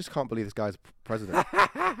 No, I just can't believe this guy's president.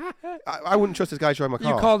 I wouldn't trust this guy to drive my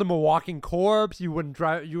car. You called him a walking corpse. You wouldn't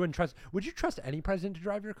trust. Would you trust any president to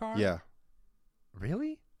drive your car? Yeah.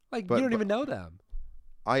 Really? Like you don't even know them.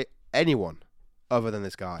 Anyone other than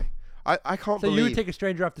this guy. I can't believe. So you would take a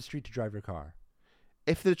stranger off the street to drive your car?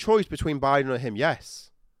 If the choice between Biden or him, yes.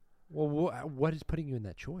 Well, what is putting you in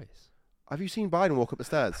that choice? Have you seen Biden walk up the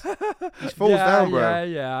stairs? He falls down, bro.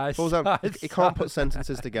 Yeah. He can't put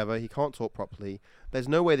sentences together. He can't talk properly. There's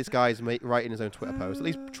no way this guy's writing his own Twitter post. At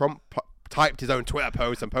least Trump typed his own Twitter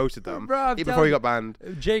posts and posted them before he got banned.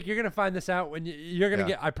 Jake, you're gonna find this out when you're gonna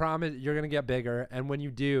get. I promise, you're gonna get bigger, and when you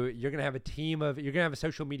do, you're gonna have you're gonna have a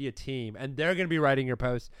social media team, and they're gonna be writing your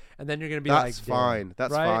posts, and then you're gonna be That's fine.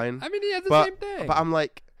 That's fine. I mean, he has the same thing. But I'm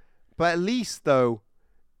like, at least though.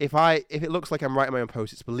 If it looks like I'm writing my own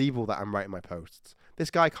posts, it's believable that I'm writing my posts. This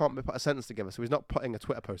guy can't put a sentence together, so he's not putting a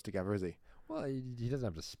Twitter post together, is he? Well, he doesn't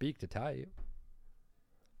have to speak to tell you.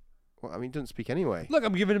 Well, I mean, he doesn't speak anyway. Look,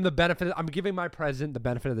 I'm giving him the benefit. I'm giving my president the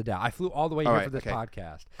benefit of the doubt. I flew all the way here for this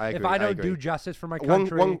podcast. I agree, if I don't do justice for my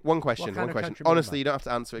country, one question. Honestly, you don't have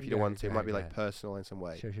to answer if you don't want to. It might be like personal in some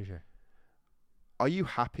way. Sure. Are you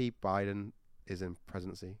happy Biden is in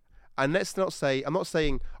presidency? And let's not say, I'm not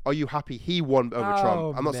saying, are you happy he won over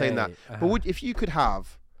Trump? I'm not saying that. But if you could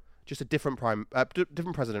have just a different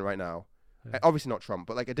different president right now, obviously not Trump,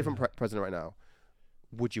 but like a different president right now,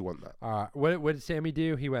 would you want that? What did Sami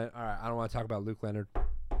do? He went, all right, I don't want to talk about Luke Leonard.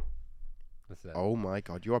 That's it. Oh my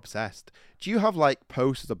God, you're obsessed. Do you have like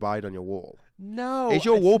posters of Biden on your wall? No. Is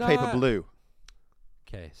your wallpaper blue?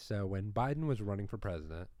 Okay, so when Biden was running for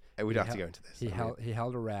president, we'd have to go into this. He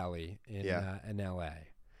held a rally in LA.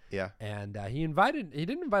 Yeah. And he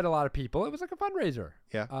didn't invite a lot of people. It was like a fundraiser.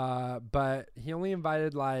 Yeah. But he only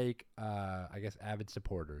invited like I guess avid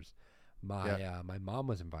supporters. My mom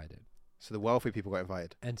was invited. So the wealthy people got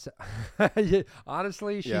invited. And so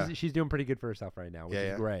honestly, she's doing pretty good for herself right now, which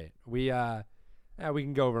is great. We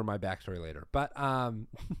can go over my backstory later. But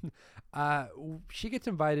she gets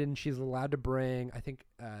invited and she's allowed to bring, I think,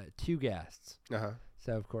 2 guests. Uh-huh.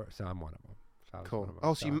 So I'm one of them. Cool.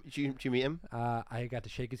 Oh, so you meet him? I got to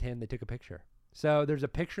shake his hand. They took a picture. So there's a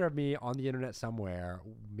picture of me on the internet somewhere,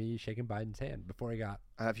 me shaking Biden's hand before he got.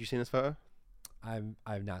 Have you seen this photo?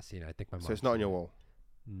 I've not seen it. I think my mom. So it's not on your wall.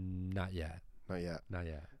 Not yet. Not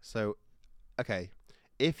yet. So, okay,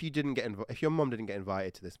 if you didn't get if your mom didn't get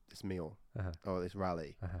invited to this meal or this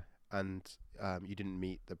rally, and you didn't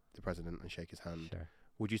meet the president and shake his hand,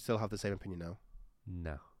 would you still have the same opinion now?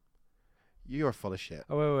 No. You're full of shit.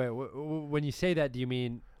 Oh wait. When you say that, do you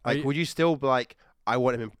mean would you still be like, I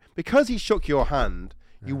want him because he shook your hand?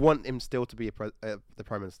 You want him still to be the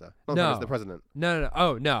prime minister? No, the president. No.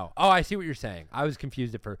 Oh no. Oh, I see what you're saying. I was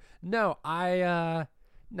confused at first. No,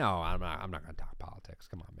 No, I'm not going to talk politics.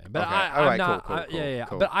 Come on, man. But okay. I'm not.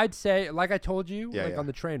 Cool. But I'd say, like I told you, on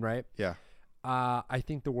the train, right? Yeah. I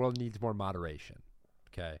think the world needs more moderation.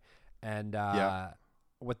 Okay. And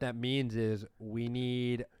what that means is we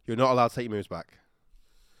need. You're not allowed to take your moves back.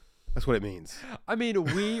 That's what it means. I mean,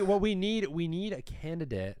 we need a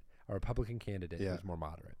candidate, a Republican candidate who's more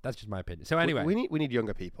moderate. That's just my opinion. So anyway, we need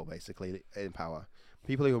younger people basically in power.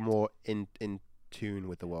 People who are more in tune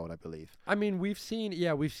with the world, I believe. I mean, we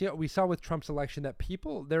saw with Trump's election that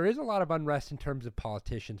there is a lot of unrest in terms of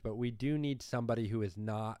politicians, but we do need somebody who is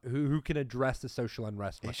not who can address the social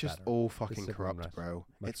unrest much better. It's just all fucking corrupt, bro.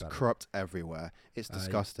 It's corrupt everywhere. It's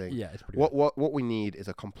disgusting. It's pretty what we need is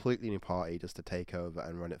a completely new party just to take over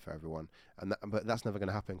and run it for everyone. But that's never going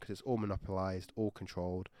to happen because it's all monopolized, all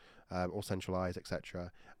controlled, all centralized,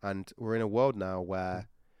 etc. And we're in a world now where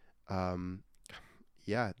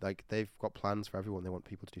like they've got plans for everyone. They want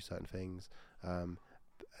people to do certain things. And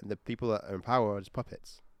the people that are in power are just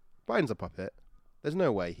puppets. Biden's a puppet. There's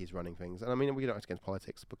no way he's running things. And I mean, we don't have to get into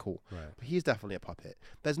politics, but cool. Right. But he's definitely a puppet.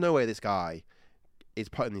 There's no way this guy is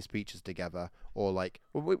putting these speeches together or like,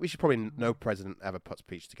 well, we should probably, no president ever puts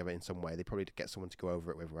speeches together in some way. They probably get someone to go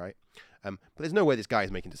over it with, right? But there's no way this guy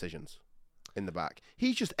is making decisions in the back.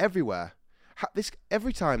 He's just everywhere.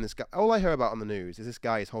 Every time this guy, all I hear about on the news is this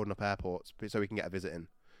guy is holding up airports so he can get a visit in.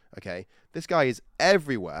 Okay, this guy is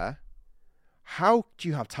everywhere. How do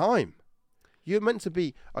you have time? You're meant to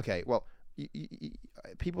be okay. Well,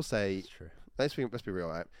 people say. Let's be real,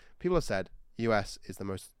 right? People have said U.S. is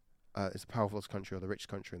it's the powerful country or the richest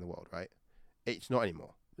country in the world, right? It's not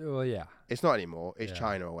anymore. Well, yeah. It's not anymore. It's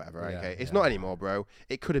China or whatever. Right? Okay, it's not anymore, bro.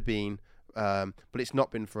 It could have been, but it's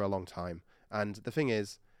not been for a long time. And the thing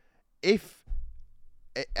is,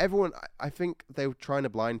 everyone, I think they were trying to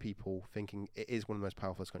blind people thinking it is one of the most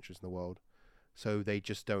powerful countries in the world, so they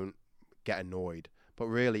just don't get annoyed. But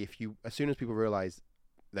really, as soon as people realize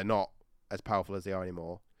they're not as powerful as they are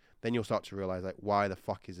anymore, then you'll start to realize like, why the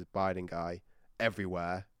fuck is this Biden guy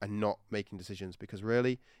everywhere and not making decisions? Because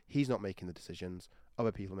really, he's not making the decisions.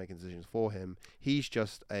 Other people are making decisions for him. He's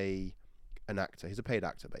just an actor. He's a paid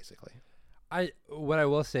actor, basically. What I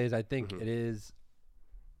will say is I think it is.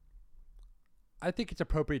 I think it's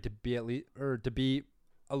appropriate to be to be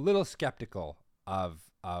a little skeptical of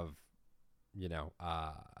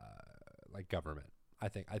like government. I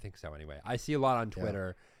think so anyway. I see a lot on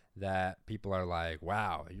Twitter that people are like,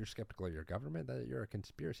 "Wow, you're skeptical of your government? That you're a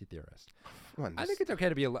conspiracy theorist." I think it's okay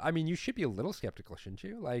to be. I mean, you should be a little skeptical, shouldn't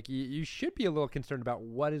you? Like, you should be a little concerned about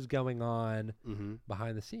what is going on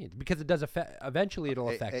behind the scenes because it does affect. Eventually, it'll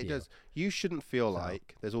affect you. It does. You shouldn't feel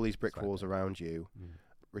like there's all these brick walls around you.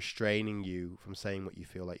 Restraining you from saying what you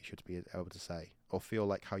feel like you should be able to say or feel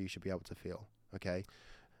like how you should be able to feel. Okay,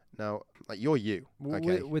 Now, like, you're you,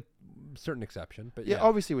 okay? With certain exception, but yeah,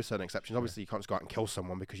 obviously with certain exceptions. Obviously, you can't just go out and kill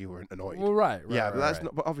someone because you were annoyed. Well, right. Yeah, but that's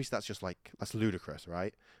not. But obviously, that's just like that's ludicrous,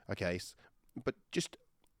 right? Okay, but just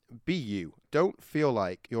be you. Don't feel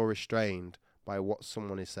like you're restrained by what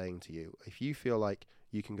someone is saying to you. If you feel like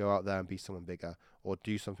you can go out there and be someone bigger or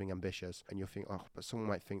do something ambitious, and you'll think, oh, but someone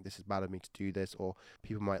might think this is bad of me to do this, or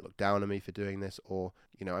people might look down on me for doing this, or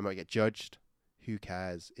I might get judged. Who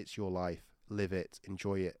cares? It's your life. Live it,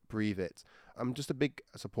 enjoy it, breathe it. I'm just a big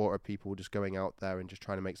supporter of people just going out there and just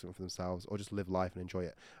trying to make something for themselves or just live life and enjoy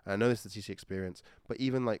it. And I know this is the TC experience, but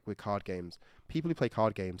even like with card games, people who play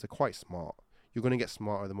card games are quite smart. You're going to get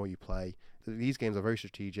smarter the more you play. These games are very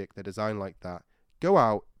strategic. They're designed like that. Go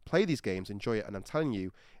out, play these games, enjoy it. And I'm telling you,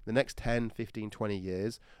 in the next 10, 15, 20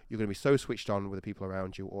 years, you're going to be so switched on with the people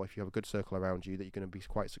around you, or if you have a good circle around you, that you're going to be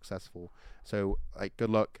quite successful. So, like, good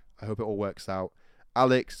luck. I hope it all works out.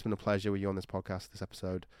 Alex, it's been a pleasure with you on this podcast, this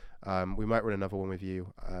episode. We might run another one with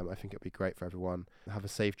you. I think it'd be great for everyone. Have a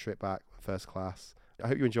safe trip back, first class. I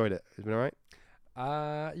hope you enjoyed it. Has it been all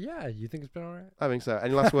right? Yeah, you think it's been all right? I think so.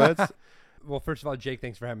 Any last words? Well, first of all, Jake,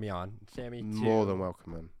 thanks for having me on. Sammy, too. More than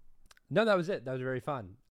welcome, man. No, that was it. That was very fun.